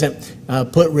shepherd doesn't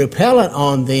put repellent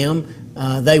on them,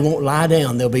 they won't lie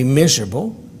down. They'll be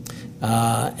miserable.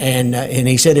 And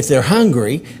he said if they're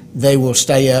hungry, they will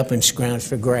stay up and scrounge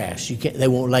for grass. They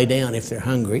won't lay down if they're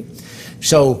hungry.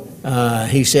 So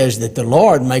he says that the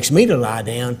Lord makes me to lie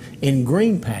down in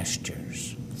green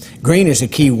pastures. Green is a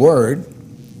key word.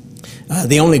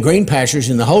 The only green pastures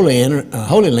in the Holy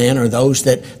Land are those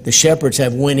that the shepherds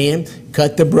have went in,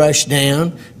 cut the brush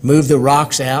down, moved the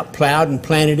rocks out, plowed and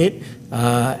planted it,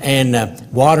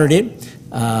 and watered it.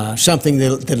 Something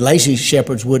that lazy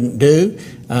shepherds wouldn't do.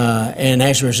 And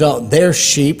as a result, their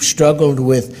sheep struggled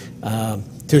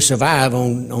to survive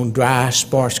on dry,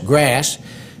 sparse grass.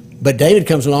 But David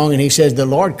comes along and he says, the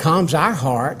Lord calms our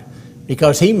heart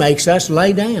because he makes us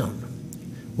lay down.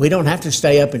 We don't have to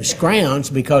stay up and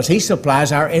scrounge because he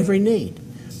supplies our every need.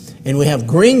 And we have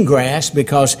green grass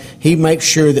because he makes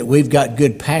sure that we've got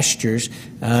good pastures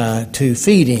to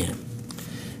feed in.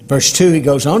 Verse 2, he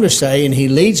goes on to say, and he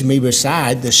leads me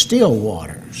beside the still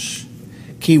waters.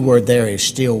 Key word there is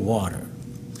still water.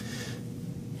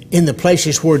 In the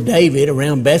places where David,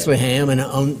 around Bethlehem and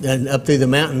up through the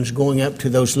mountains, going up to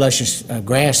those luscious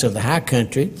grass of the high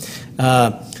country,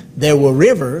 there were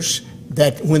rivers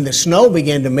that when the snow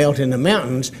began to melt in the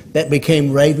mountains, that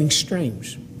became raving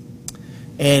streams.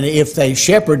 And if the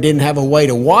shepherd didn't have a way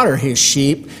to water his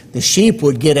sheep, the sheep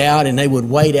would get out and they would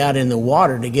wade out in the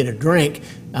water to get a drink.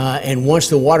 And once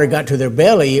the water got to their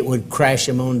belly, it would crash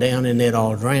them on down and they'd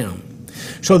all drown.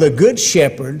 So the good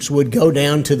shepherds would go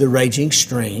down to the raging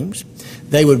streams.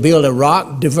 They would build a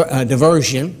rock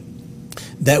diversion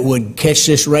that would catch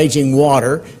this raging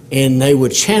water, and they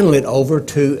would channel it over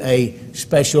to a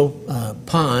special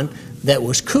pond that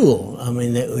was cool. I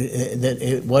mean, that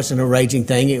it wasn't a raging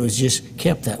thing. It was just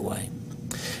kept that way.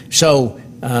 So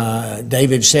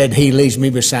David said, he leads me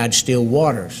beside still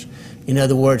waters. In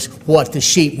other words, what the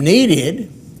sheep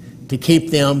needed to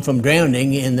keep them from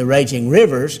drowning in the raging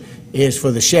rivers is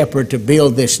for the shepherd to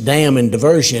build this dam and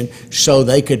diversion so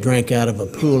they could drink out of a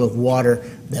pool of water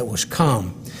that was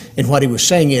calm. And what he was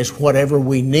saying is, whatever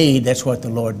we need, that's what the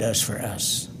Lord does for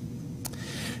us.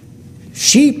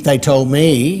 Sheep, they told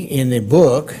me in the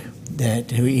book, that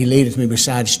he leadeth me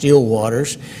beside still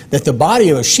waters, that the body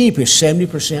of a sheep is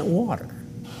 70% water.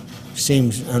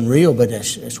 Seems unreal, but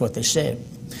that's what they said.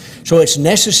 So it's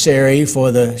necessary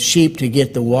for the sheep to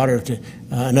get the water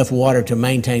enough water to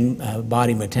maintain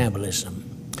body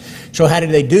metabolism. So how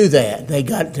did they do that? They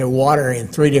got their water in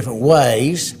 3 different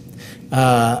ways.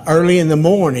 Early in the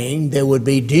morning, there would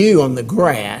be dew on the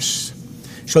grass.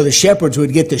 So the shepherds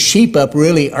would get the sheep up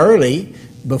really early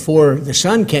before the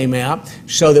sun came out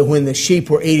so that when the sheep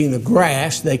were eating the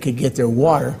grass, they could get their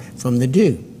water from the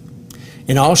dew.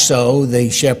 And also, the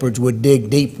shepherds would dig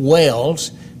deep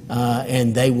wells,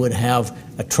 and they would have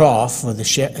a trough for the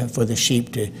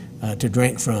sheep to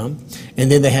drink from.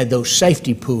 And then they had those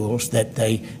safety pools that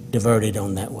they diverted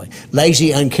on that way.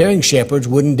 Lazy, uncaring shepherds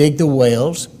wouldn't dig the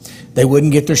wells. They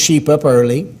wouldn't get their sheep up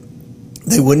early.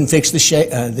 They wouldn't fix the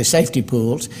safety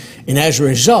pools. And as a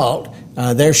result,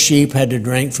 their sheep had to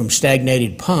drink from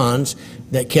stagnated ponds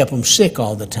that kept them sick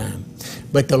all the time.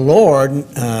 But the Lord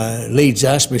leads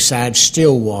us beside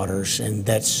still waters, and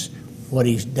that's what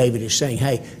David is saying.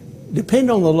 Hey, depend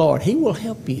on the Lord. He will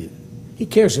help you. He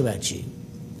cares about you.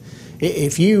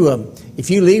 If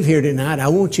you leave here tonight, I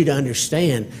want you to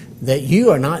understand that you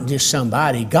are not just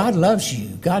somebody. God loves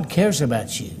you. God cares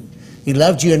about you. He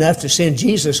loved you enough to send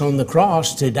Jesus on the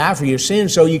cross to die for your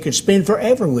sins so you could spend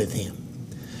forever with him.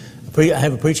 I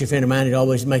have a preacher friend of mine that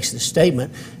always makes the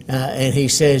statement, and he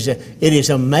says, it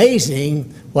is amazing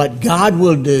what God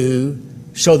will do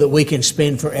so that we can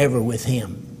spend forever with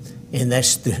him. And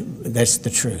that's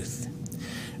the truth.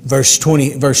 Verse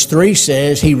 3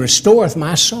 says, he restoreth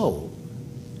my soul.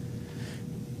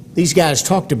 These guys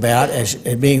talked about, as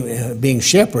being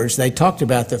shepherds, they talked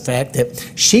about the fact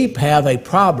that sheep have a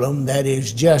problem that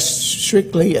is just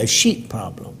strictly a sheep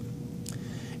problem.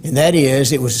 And that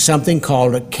is, it was something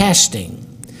called a casting.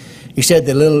 He said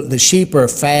the sheep are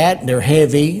fat, they're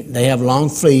heavy, they have long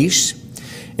fleece.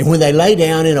 And when they lay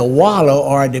down in a wallow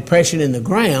or a depression in the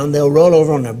ground, they'll roll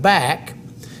over on their back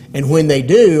And when they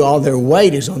do, all their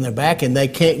weight is on their back and they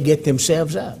can't get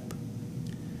themselves up.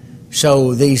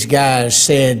 So these guys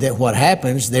said that what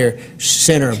happens, their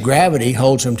center of gravity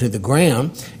holds them to the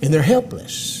ground and they're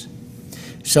helpless.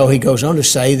 So he goes on to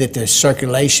say that the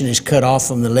circulation is cut off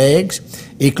from the legs,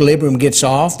 equilibrium gets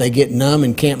off, they get numb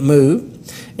and can't move,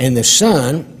 and in the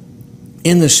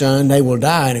sun they will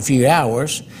die in a few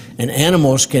hours, and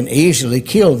animals can easily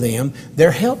kill them.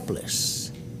 They're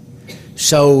helpless.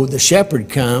 So the shepherd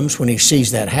comes when he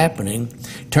sees that happening,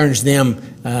 turns them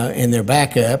and their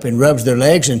back up and rubs their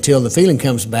legs until the feeling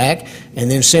comes back, and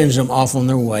then sends them off on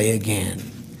their way again.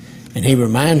 And he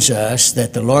reminds us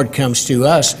that the Lord comes to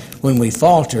us when we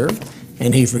falter,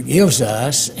 and he forgives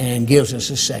us and gives us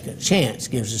a second chance,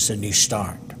 gives us a new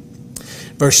start.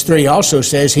 Verse 3 also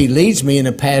says, he leads me in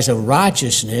the paths of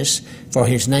righteousness for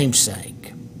his name's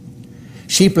sake.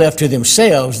 Sheep left to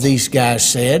themselves, these guys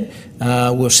said,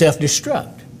 will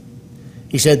self-destruct.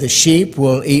 He said the sheep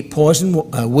will eat poison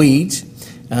weeds.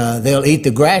 They'll eat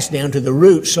the grass down to the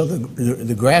roots so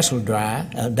the grass will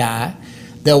die.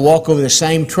 They'll walk over the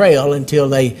same trail until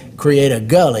they create a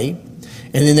gully,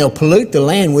 and then they'll pollute the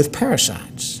land with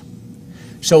parasites.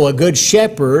 So a good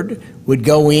shepherd would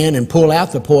go in and pull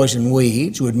out the poison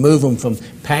weeds, would move them from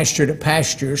pasture to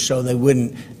pasture so they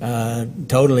wouldn't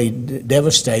totally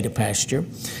devastate a pasture.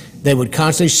 They would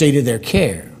constantly see to their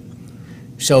care.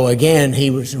 So again, he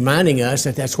was reminding us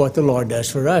that that's what the Lord does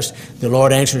for us. The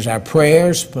Lord answers our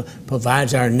prayers,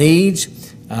 provides our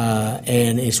needs,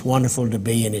 and it's wonderful to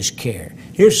be in his care.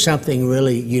 Here's something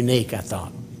really unique, I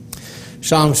thought.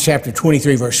 Psalms chapter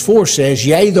 23, verse 4 says,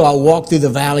 yea, though I walk through the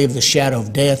valley of the shadow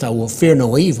of death, I will fear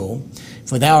no evil,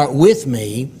 for thou art with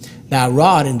me, thy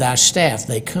rod and thy staff,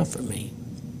 they comfort me.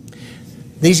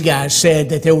 These guys said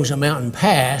that there was a mountain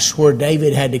pass where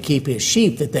David had to keep his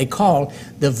sheep that they called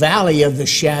the valley of the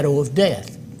shadow of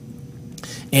death.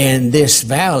 And this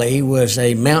valley was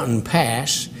a mountain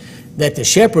pass that the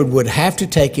shepherd would have to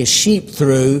take his sheep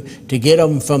through to get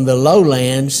them from the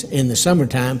lowlands in the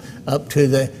summertime up to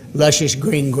the luscious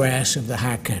green grass of the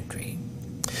high country.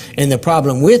 And the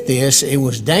problem with this, it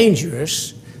was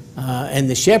dangerous, and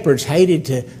the shepherds hated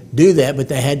to do that, but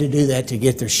they had to do that to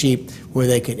get their sheep where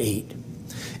they could eat.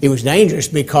 It was dangerous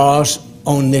because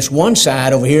on this one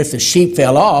side over here, if the sheep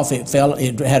fell off, it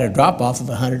had a drop-off of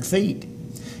 100 feet.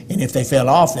 And if they fell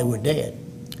off, they were dead.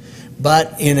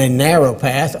 But in a narrow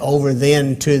path over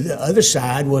then to the other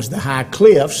side was the high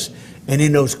cliffs, and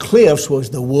in those cliffs was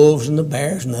the wolves and the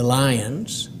bears and the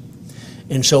lions.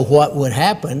 And so what would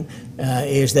happen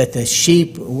is that the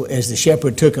sheep, as the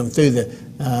shepherd took them through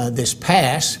this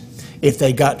pass, if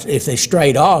they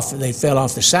strayed off, they fell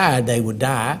off the side, they would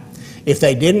die. If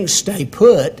they didn't stay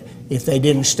put, if they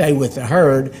didn't stay with the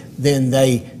herd, then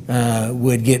they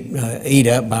would get eat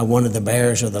up by one of the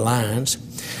bears or the lions.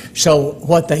 So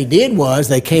what they did was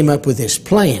they came up with this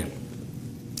plan.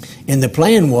 And the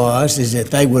plan is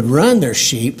that they would run their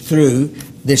sheep through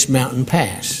this mountain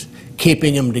pass.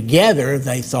 Keeping them together,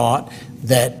 they thought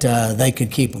that they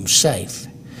could keep them safe.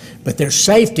 But their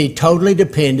safety totally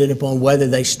depended upon whether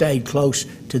they stayed close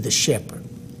to the shepherd.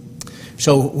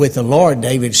 So with the Lord,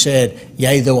 David said,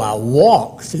 yea, though I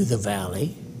walk through the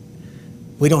valley,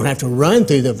 we don't have to run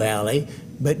through the valley,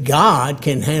 but God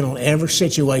can handle every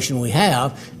situation we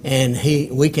have, and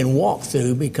we can walk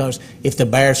through, because if the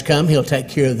bears come, he'll take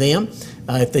care of them.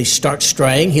 If they start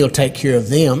straying, he'll take care of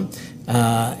them.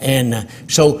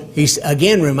 So he's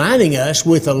again reminding us,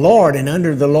 with the Lord and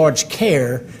under the Lord's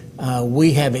care,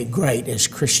 we have it great as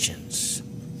Christians.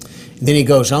 And then he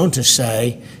goes on to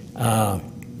say,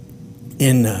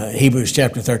 in Hebrews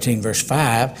chapter 13, verse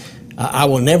 5, I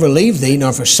will never leave thee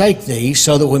nor forsake thee,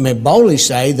 so that we may boldly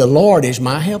say, the Lord is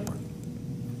my helper.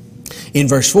 In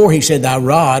verse 4, he said, thy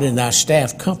rod and thy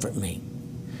staff comfort me.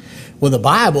 Well, the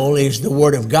Bible is the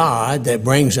Word of God that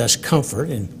brings us comfort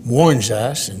and warns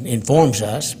us and informs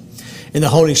us. And the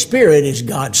Holy Spirit is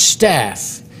God's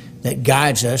staff that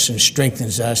guides us and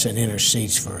strengthens us and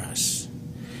intercedes for us.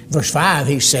 Verse 5,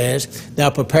 he says, thou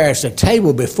preparest a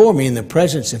table before me in the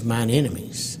presence of mine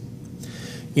enemies.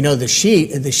 You know, the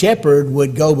shepherd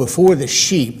would go before the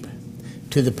sheep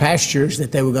to the pastures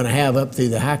that they were going to have up through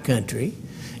the high country.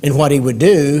 And what he would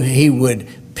do, he would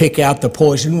pick out the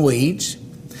poison weeds.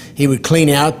 He would clean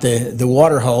out the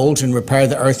water holes and repair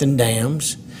the earthen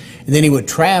dams. And then he would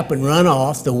trap and run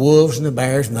off the wolves and the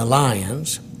bears and the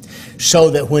lions,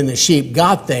 so that when the sheep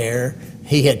got there,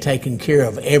 he had taken care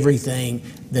of everything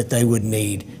that they would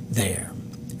need there.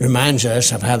 Reminds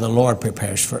us of how the Lord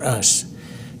prepares for us.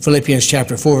 Philippians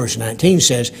chapter 4, verse 19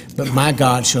 says, but my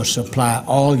God shall supply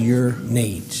all your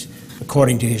needs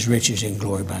according to his riches in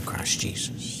glory by Christ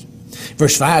Jesus.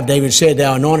 Verse 5, David said,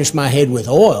 thou anointest my head with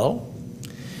oil.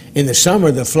 In the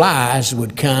summer, the flies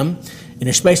would come, and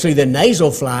especially the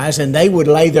nasal flies, and they would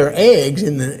lay their eggs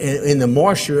in the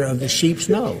moisture of the sheep's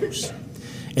nose.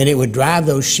 And it would drive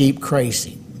those sheep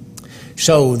crazy.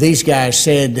 So these guys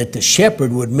said that the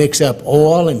shepherd would mix up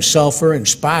oil and sulfur and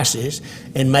spices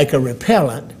and make a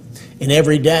repellent. And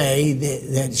every day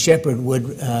that shepherd would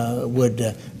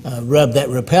rub that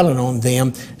repellent on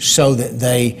them so that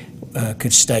they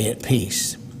could stay at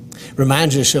peace.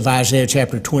 Reminds us of Isaiah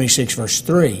chapter 26, verse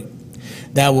 3.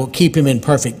 Thou wilt keep him in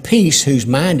perfect peace, whose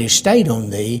mind is stayed on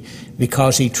thee,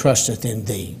 because he trusteth in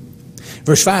thee.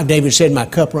 Verse 5, David said, my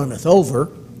cup runneth over.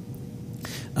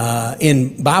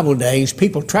 In Bible days,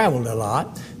 people traveled a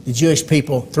lot. The Jewish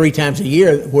people, 3 times a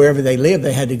year, wherever they lived,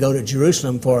 they had to go to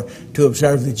Jerusalem to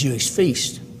observe the Jewish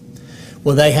feast.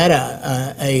 Well, they had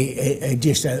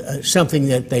something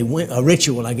that they went, a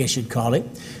ritual, I guess you'd call it,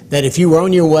 that if you were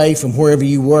on your way from wherever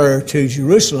you were to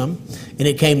Jerusalem, and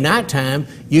it came nighttime,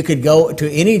 you could go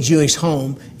to any Jewish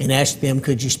home and ask them,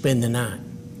 could you spend the night?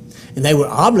 And they were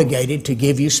obligated to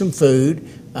give you some food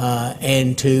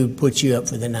and to put you up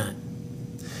for the night.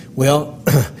 Well,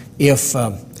 if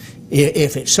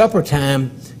at supper time,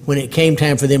 when it came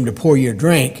time for them to pour your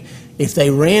drink, if they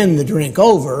ran the drink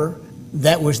over,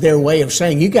 that was their way of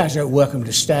saying, you guys are welcome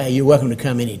to stay. You're welcome to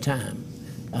come anytime.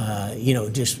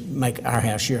 Just make our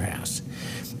house your house.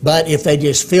 But if they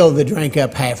just filled the drink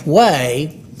up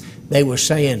halfway, they were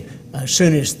saying, as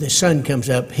soon as the sun comes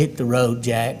up, hit the road,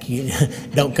 Jack. You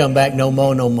don't come back no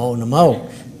more, no more, no more.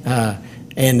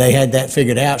 And they had that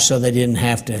figured out so they didn't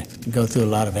have to go through a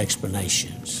lot of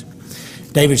explanations.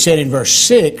 David said in verse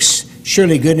 6,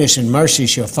 surely goodness and mercy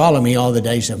shall follow me all the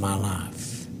days of my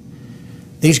life.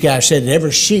 These guys said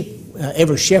that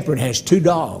every shepherd has 2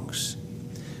 dogs.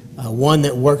 One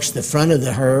that works the front of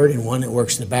the herd and one that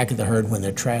works the back of the herd when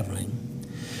they're traveling.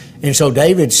 And so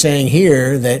David's saying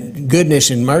here that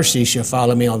goodness and mercy shall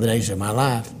follow me all the days of my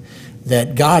life.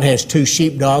 That God has 2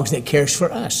 sheepdogs that cares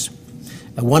for us.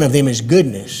 One of them is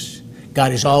goodness.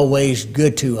 God is always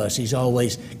good to us. He's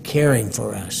always caring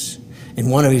for us.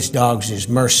 And one of his dogs is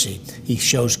mercy. He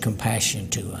shows compassion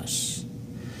to us.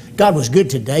 God was good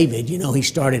to David. He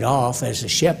started off as a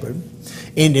shepherd,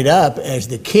 ended up as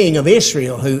the king of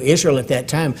Israel, who Israel at that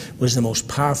time was the most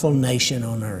powerful nation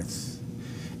on earth.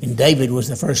 And David was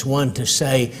the first one to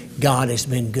say, God has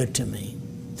been good to me.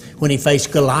 When he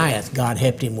faced Goliath, God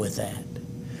helped him with that.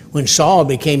 When Saul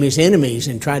became his enemies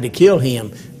and tried to kill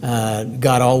him,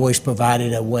 God always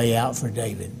provided a way out for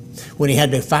David. When he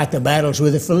had to fight the battles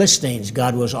with the Philistines,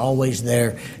 God was always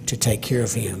there to take care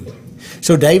of him.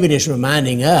 So David is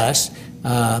reminding us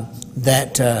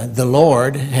that the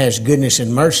Lord has goodness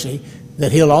and mercy,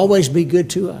 that he'll always be good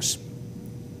to us.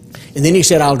 And then he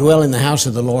said, I'll dwell in the house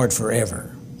of the Lord forever.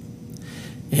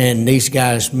 And these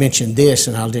guys mentioned this,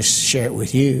 and I'll just share it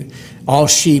with you. All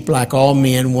sheep, like all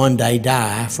men, one day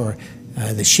die. For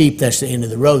the sheep, that's the end of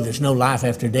the road. There's no life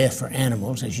after death for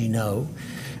animals, as you know.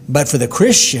 But for the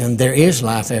Christian, there is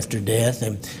life after death.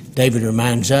 And David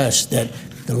reminds us that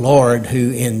the Lord,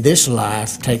 who in this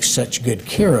life takes such good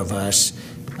care of us,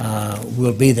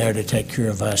 will be there to take care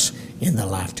of us in the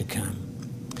life to come.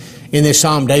 In this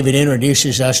psalm, David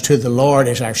introduces us to the Lord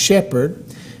as our shepherd,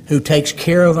 who takes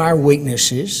care of our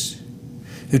weaknesses,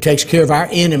 who takes care of our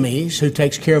enemies, who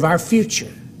takes care of our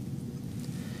future.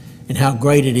 And how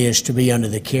great it is to be under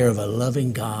the care of a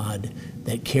loving God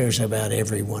that cares about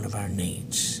every one of our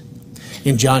needs.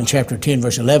 In John chapter 10,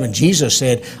 verse 11, Jesus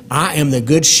said, I am the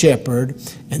good shepherd,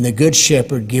 and the good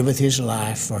shepherd giveth his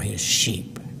life for his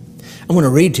sheep. I want to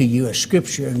read to you a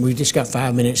scripture, and we've just got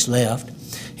 5 minutes left.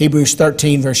 Hebrews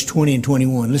 13, verse 20 and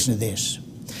 21. Listen to this.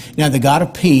 Now the God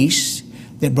of peace,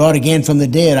 that brought again from the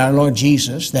dead our Lord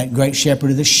Jesus, that great shepherd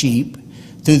of the sheep,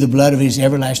 through the blood of his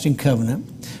everlasting covenant,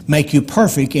 make you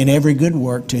perfect in every good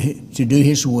work to do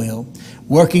his will,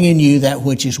 working in you that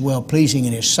which is well-pleasing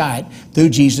in his sight, through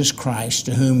Jesus Christ,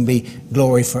 to whom be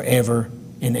glory forever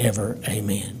and ever.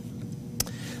 Amen.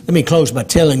 Let me close by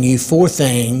telling you 4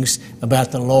 things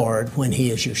about the Lord when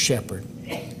he is your shepherd.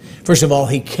 First of all,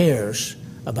 he cares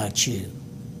about you.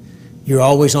 You're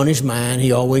always on his mind.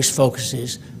 He always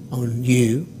focuses on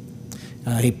you.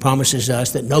 He promises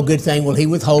us that no good thing will he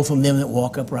withhold from them that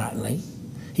walk uprightly.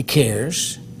 He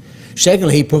cares.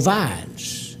 Secondly, he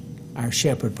provides. Our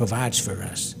shepherd provides for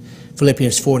us.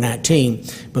 Philippians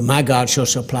 4:19, but my God shall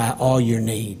supply all your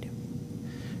need.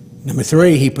 Number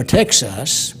 3, he protects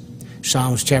us.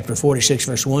 Psalms chapter 46,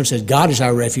 verse 1 says, God is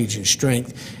our refuge and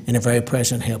strength and a very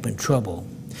present help in trouble.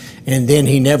 And then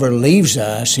he never leaves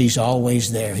us. He's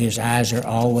always there. His eyes are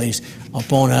always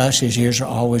upon us. His ears are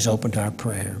always open to our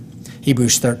prayer.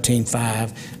 Hebrews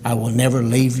 13:5, I will never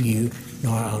leave you,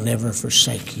 nor I'll never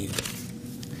forsake you.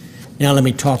 Now let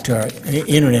me talk to our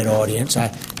internet audience.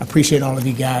 I appreciate all of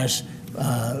you guys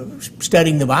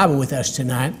studying the Bible with us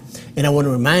tonight, and I want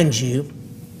to remind you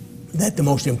that the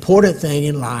most important thing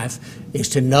in life is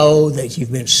to know that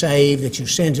you've been saved, that your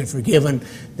sins are forgiven,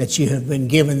 that you have been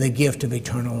given the gift of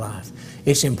eternal life.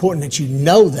 It's important that you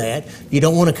know that. You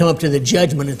don't want to come up to the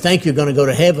judgment and think you're going to go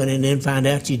to heaven and then find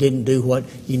out you didn't do what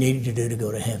you needed to do to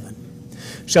go to heaven.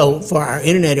 So for our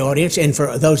internet audience and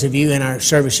for those of you in our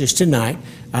services tonight,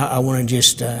 I want to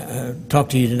just talk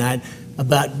to you tonight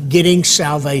about getting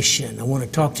salvation. I want to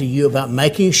talk to you about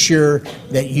making sure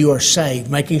that you are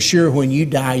saved, making sure when you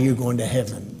die you're going to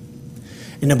heaven.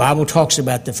 And the Bible talks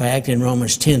about the fact in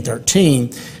Romans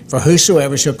 10:13, for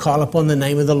whosoever shall call upon the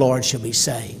name of the Lord shall be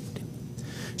saved.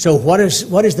 So what is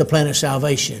the plan of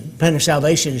salvation? The plan of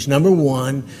salvation is, number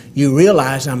one, you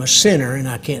realize I'm a sinner and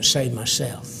I can't save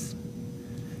myself.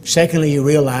 Secondly, you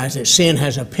realize that sin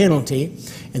has a penalty,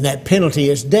 and that penalty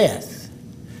is death.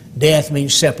 Death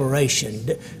means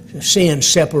separation. Sin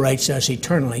separates us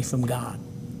eternally from God.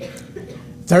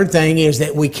 Third thing is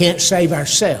that we can't save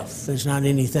ourselves. There's not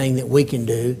anything that we can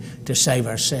do to save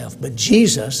ourselves. But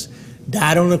Jesus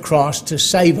died on the cross to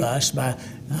save us by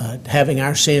having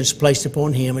our sins placed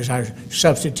upon Him as our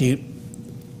substitute.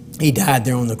 He died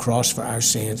there on the cross for our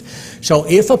sins. So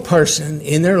if a person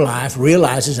in their life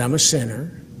realizes I'm a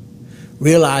sinner,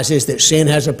 realizes that sin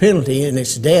has a penalty and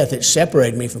it's death, it's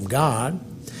separated me from God,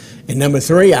 and number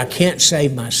three, I can't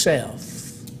save myself,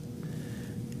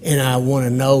 and I want to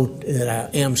know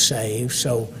that I am saved.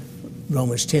 So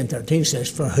Romans 10:13 says,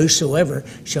 for whosoever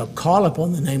shall call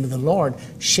upon the name of the Lord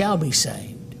shall be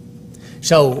saved.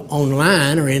 So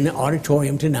online or in the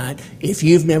auditorium tonight, if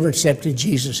you've never accepted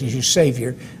Jesus as your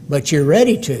Savior, but you're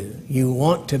ready to, you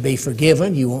want to be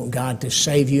forgiven, you want God to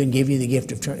save you and give you the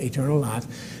gift of eternal life,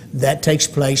 that takes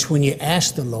place when you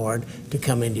ask the Lord to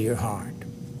come into your heart.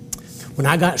 When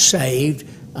I got saved,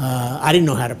 I didn't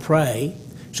know how to pray,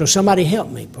 so somebody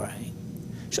helped me pray.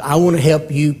 So I want to help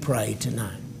you pray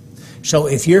tonight. So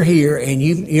if you're here and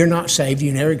you're not saved,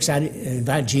 you never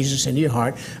invite Jesus into your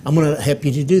heart, I'm going to help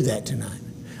you to do that tonight.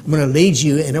 I'm going to lead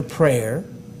you in a prayer,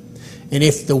 and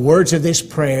if the words of this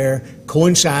prayer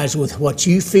coincides with what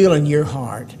you feel in your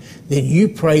heart, then you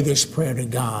pray this prayer to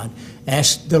God.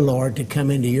 Ask the Lord to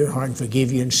come into your heart and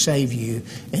forgive you and save you,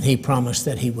 and He promised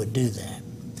that He would do that.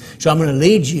 So I'm going to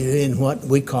lead you in what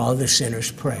we call the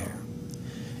sinner's prayer.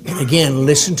 And again,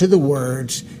 listen to the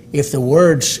words. If the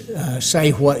words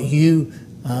say what you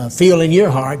feel in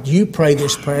your heart, you pray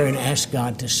this prayer and ask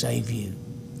God to save you.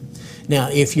 Now,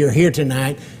 if you're here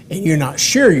tonight and you're not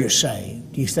sure you're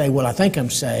saved, you say, well, I think I'm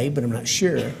saved, but I'm not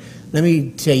sure. Let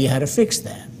me tell you how to fix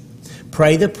that.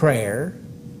 Pray the prayer.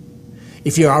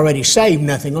 If you're already saved,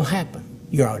 nothing will happen.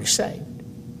 You're already saved.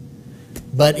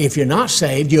 But if you're not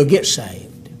saved, you'll get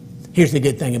saved. Here's the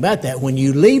good thing about that. When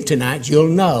you leave tonight, you'll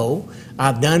know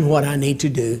I've done what I need to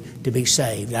do to be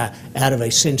saved. Out of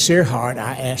a sincere heart,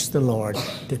 I ask the Lord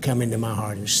to come into my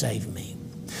heart and save me.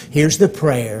 Here's the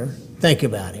prayer. Think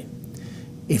about it.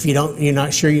 If you're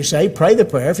not sure you're saved, pray the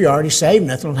prayer. If you're already saved,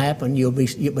 nothing will happen.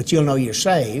 But you'll know you're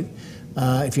saved.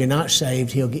 If you're not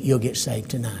saved, you'll get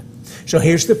saved tonight. So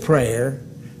here's the prayer.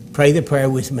 Pray the prayer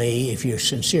with me if you're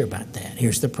sincere about that.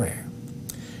 Here's the prayer.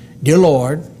 Dear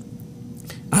Lord,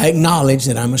 I acknowledge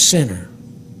that I'm a sinner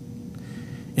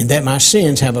and that my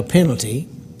sins have a penalty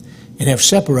and have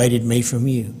separated me from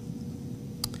you.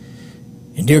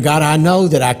 And dear God, I know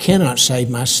that I cannot save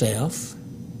myself,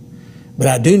 but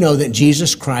I do know that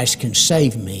Jesus Christ can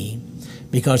save me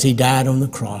because He died on the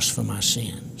cross for my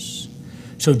sins.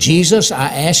 So Jesus, I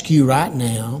ask you right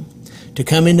now to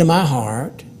come into my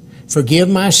heart, forgive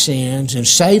my sins, and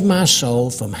save my soul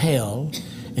from hell,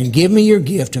 and give me your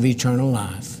gift of eternal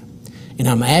life. And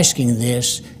I'm asking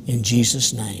this in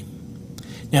Jesus' name.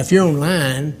 Now, if you're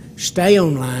online, stay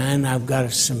online. I've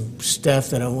got some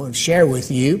stuff that I want to share with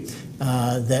you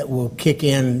that will kick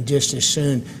in just as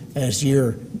soon as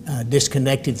you're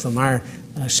disconnected from our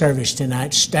service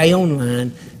tonight. Stay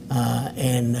online,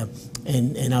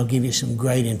 and I'll give you some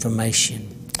great information.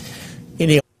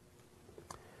 Anyway,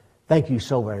 thank you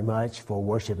so very much for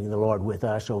worshiping the Lord with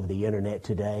us over the internet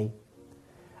today.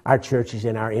 Our church is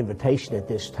in our invitation at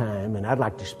this time, and I'd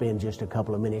like to spend just a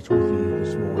couple of minutes with you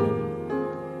this morning.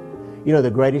 You know,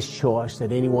 the greatest choice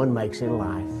that anyone makes in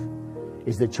life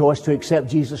is the choice to accept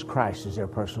Jesus Christ as their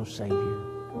personal Savior.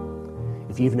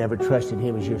 If you've never trusted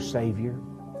Him as your Savior,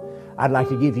 I'd like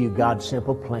to give you God's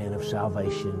simple plan of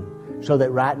salvation so that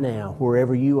right now,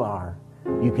 wherever you are,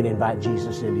 you can invite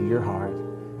Jesus into your heart,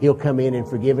 He'll come in and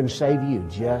forgive and save you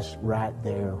just right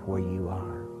there where you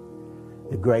are.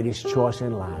 The greatest choice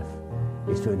in life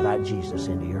is to invite Jesus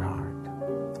into your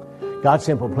heart. God's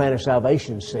simple plan of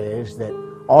salvation says that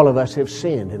all of us have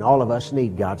sinned and all of us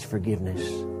need God's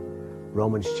forgiveness.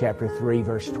 Romans chapter 3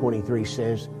 verse 23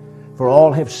 says, "For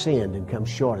all have sinned and come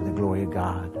short of the glory of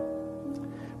God."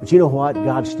 But you know what?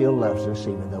 God still loves us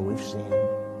even though we've sinned.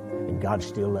 And God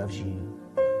still loves you.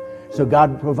 So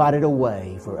God provided a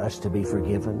way for us to be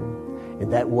forgiven.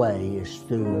 And that way is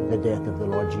through the death of the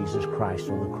Lord Jesus Christ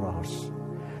on the cross.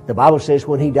 The Bible says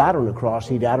when He died on the cross,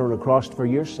 He died on the cross for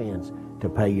your sins, to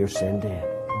pay your sin debt.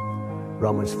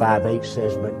 Romans 5:8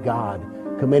 says, "But God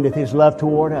commendeth His love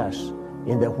toward us,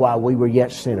 in that while we were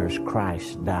yet sinners,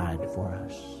 Christ died for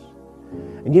us."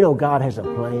 And you know, God has a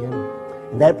plan,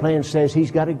 and that plan says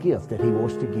He's got a gift that He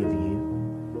wants to give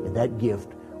you, and that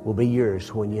gift will be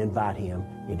yours when you invite Him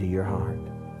into your heart.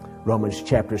 Romans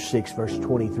chapter 6 verse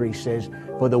 23 says,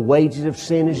 "For the wages of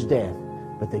sin is death,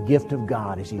 but the gift of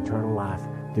God is eternal life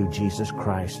through Jesus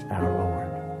Christ our Lord."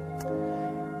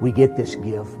 We get this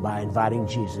gift by inviting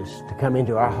Jesus to come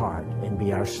into our heart and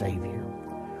be our Savior.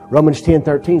 Romans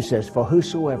 10:13 says, "For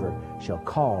whosoever shall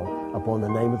call upon the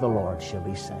name of the Lord shall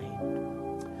be saved."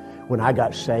 When I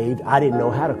got saved, I didn't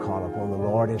know how to call upon the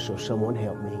Lord, and so someone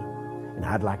helped me, and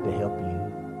I'd like to help you.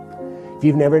 If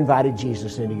you've never invited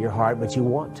Jesus into your heart, but you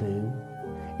want to,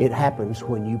 it happens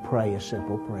when you pray a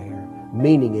simple prayer,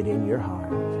 meaning it in your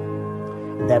heart.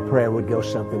 And that prayer would go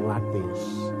something like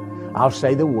this. I'll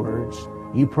say the words,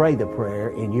 you pray the prayer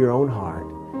in your own heart,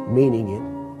 meaning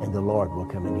it, and the Lord will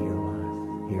come into your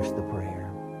life. Here's the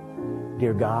prayer.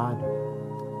 Dear God,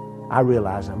 I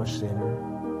realize I'm a sinner.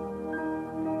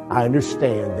 I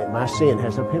understand that my sin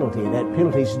has a penalty, and that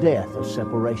penalty is death, a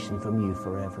separation from you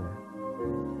forever.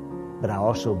 But I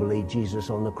also believe Jesus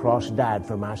on the cross died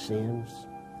for my sins.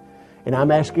 And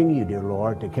I'm asking you, dear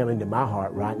Lord, to come into my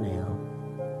heart right now,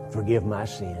 forgive my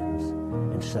sins,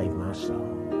 and save my soul.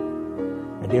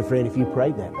 Now, dear friend, if you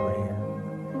prayed that prayer,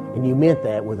 and you meant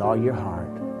that with all your heart,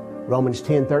 Romans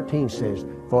 10:13 says,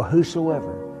 "For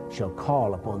whosoever shall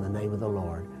call upon the name of the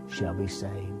Lord shall be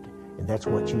saved." And that's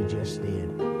what you just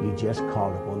did. You just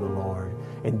called upon the Lord.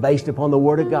 And based upon the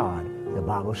Word of God, the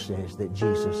Bible says that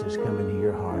Jesus has come into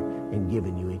your heart and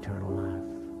given you eternal life.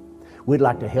 We'd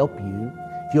like to help you.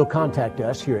 If you'll contact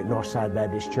us here at Northside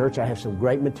Baptist Church, I have some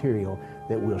great material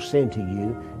that we'll send to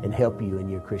you and help you in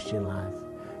your Christian life.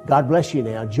 God bless you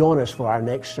now. Join us for our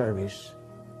next service.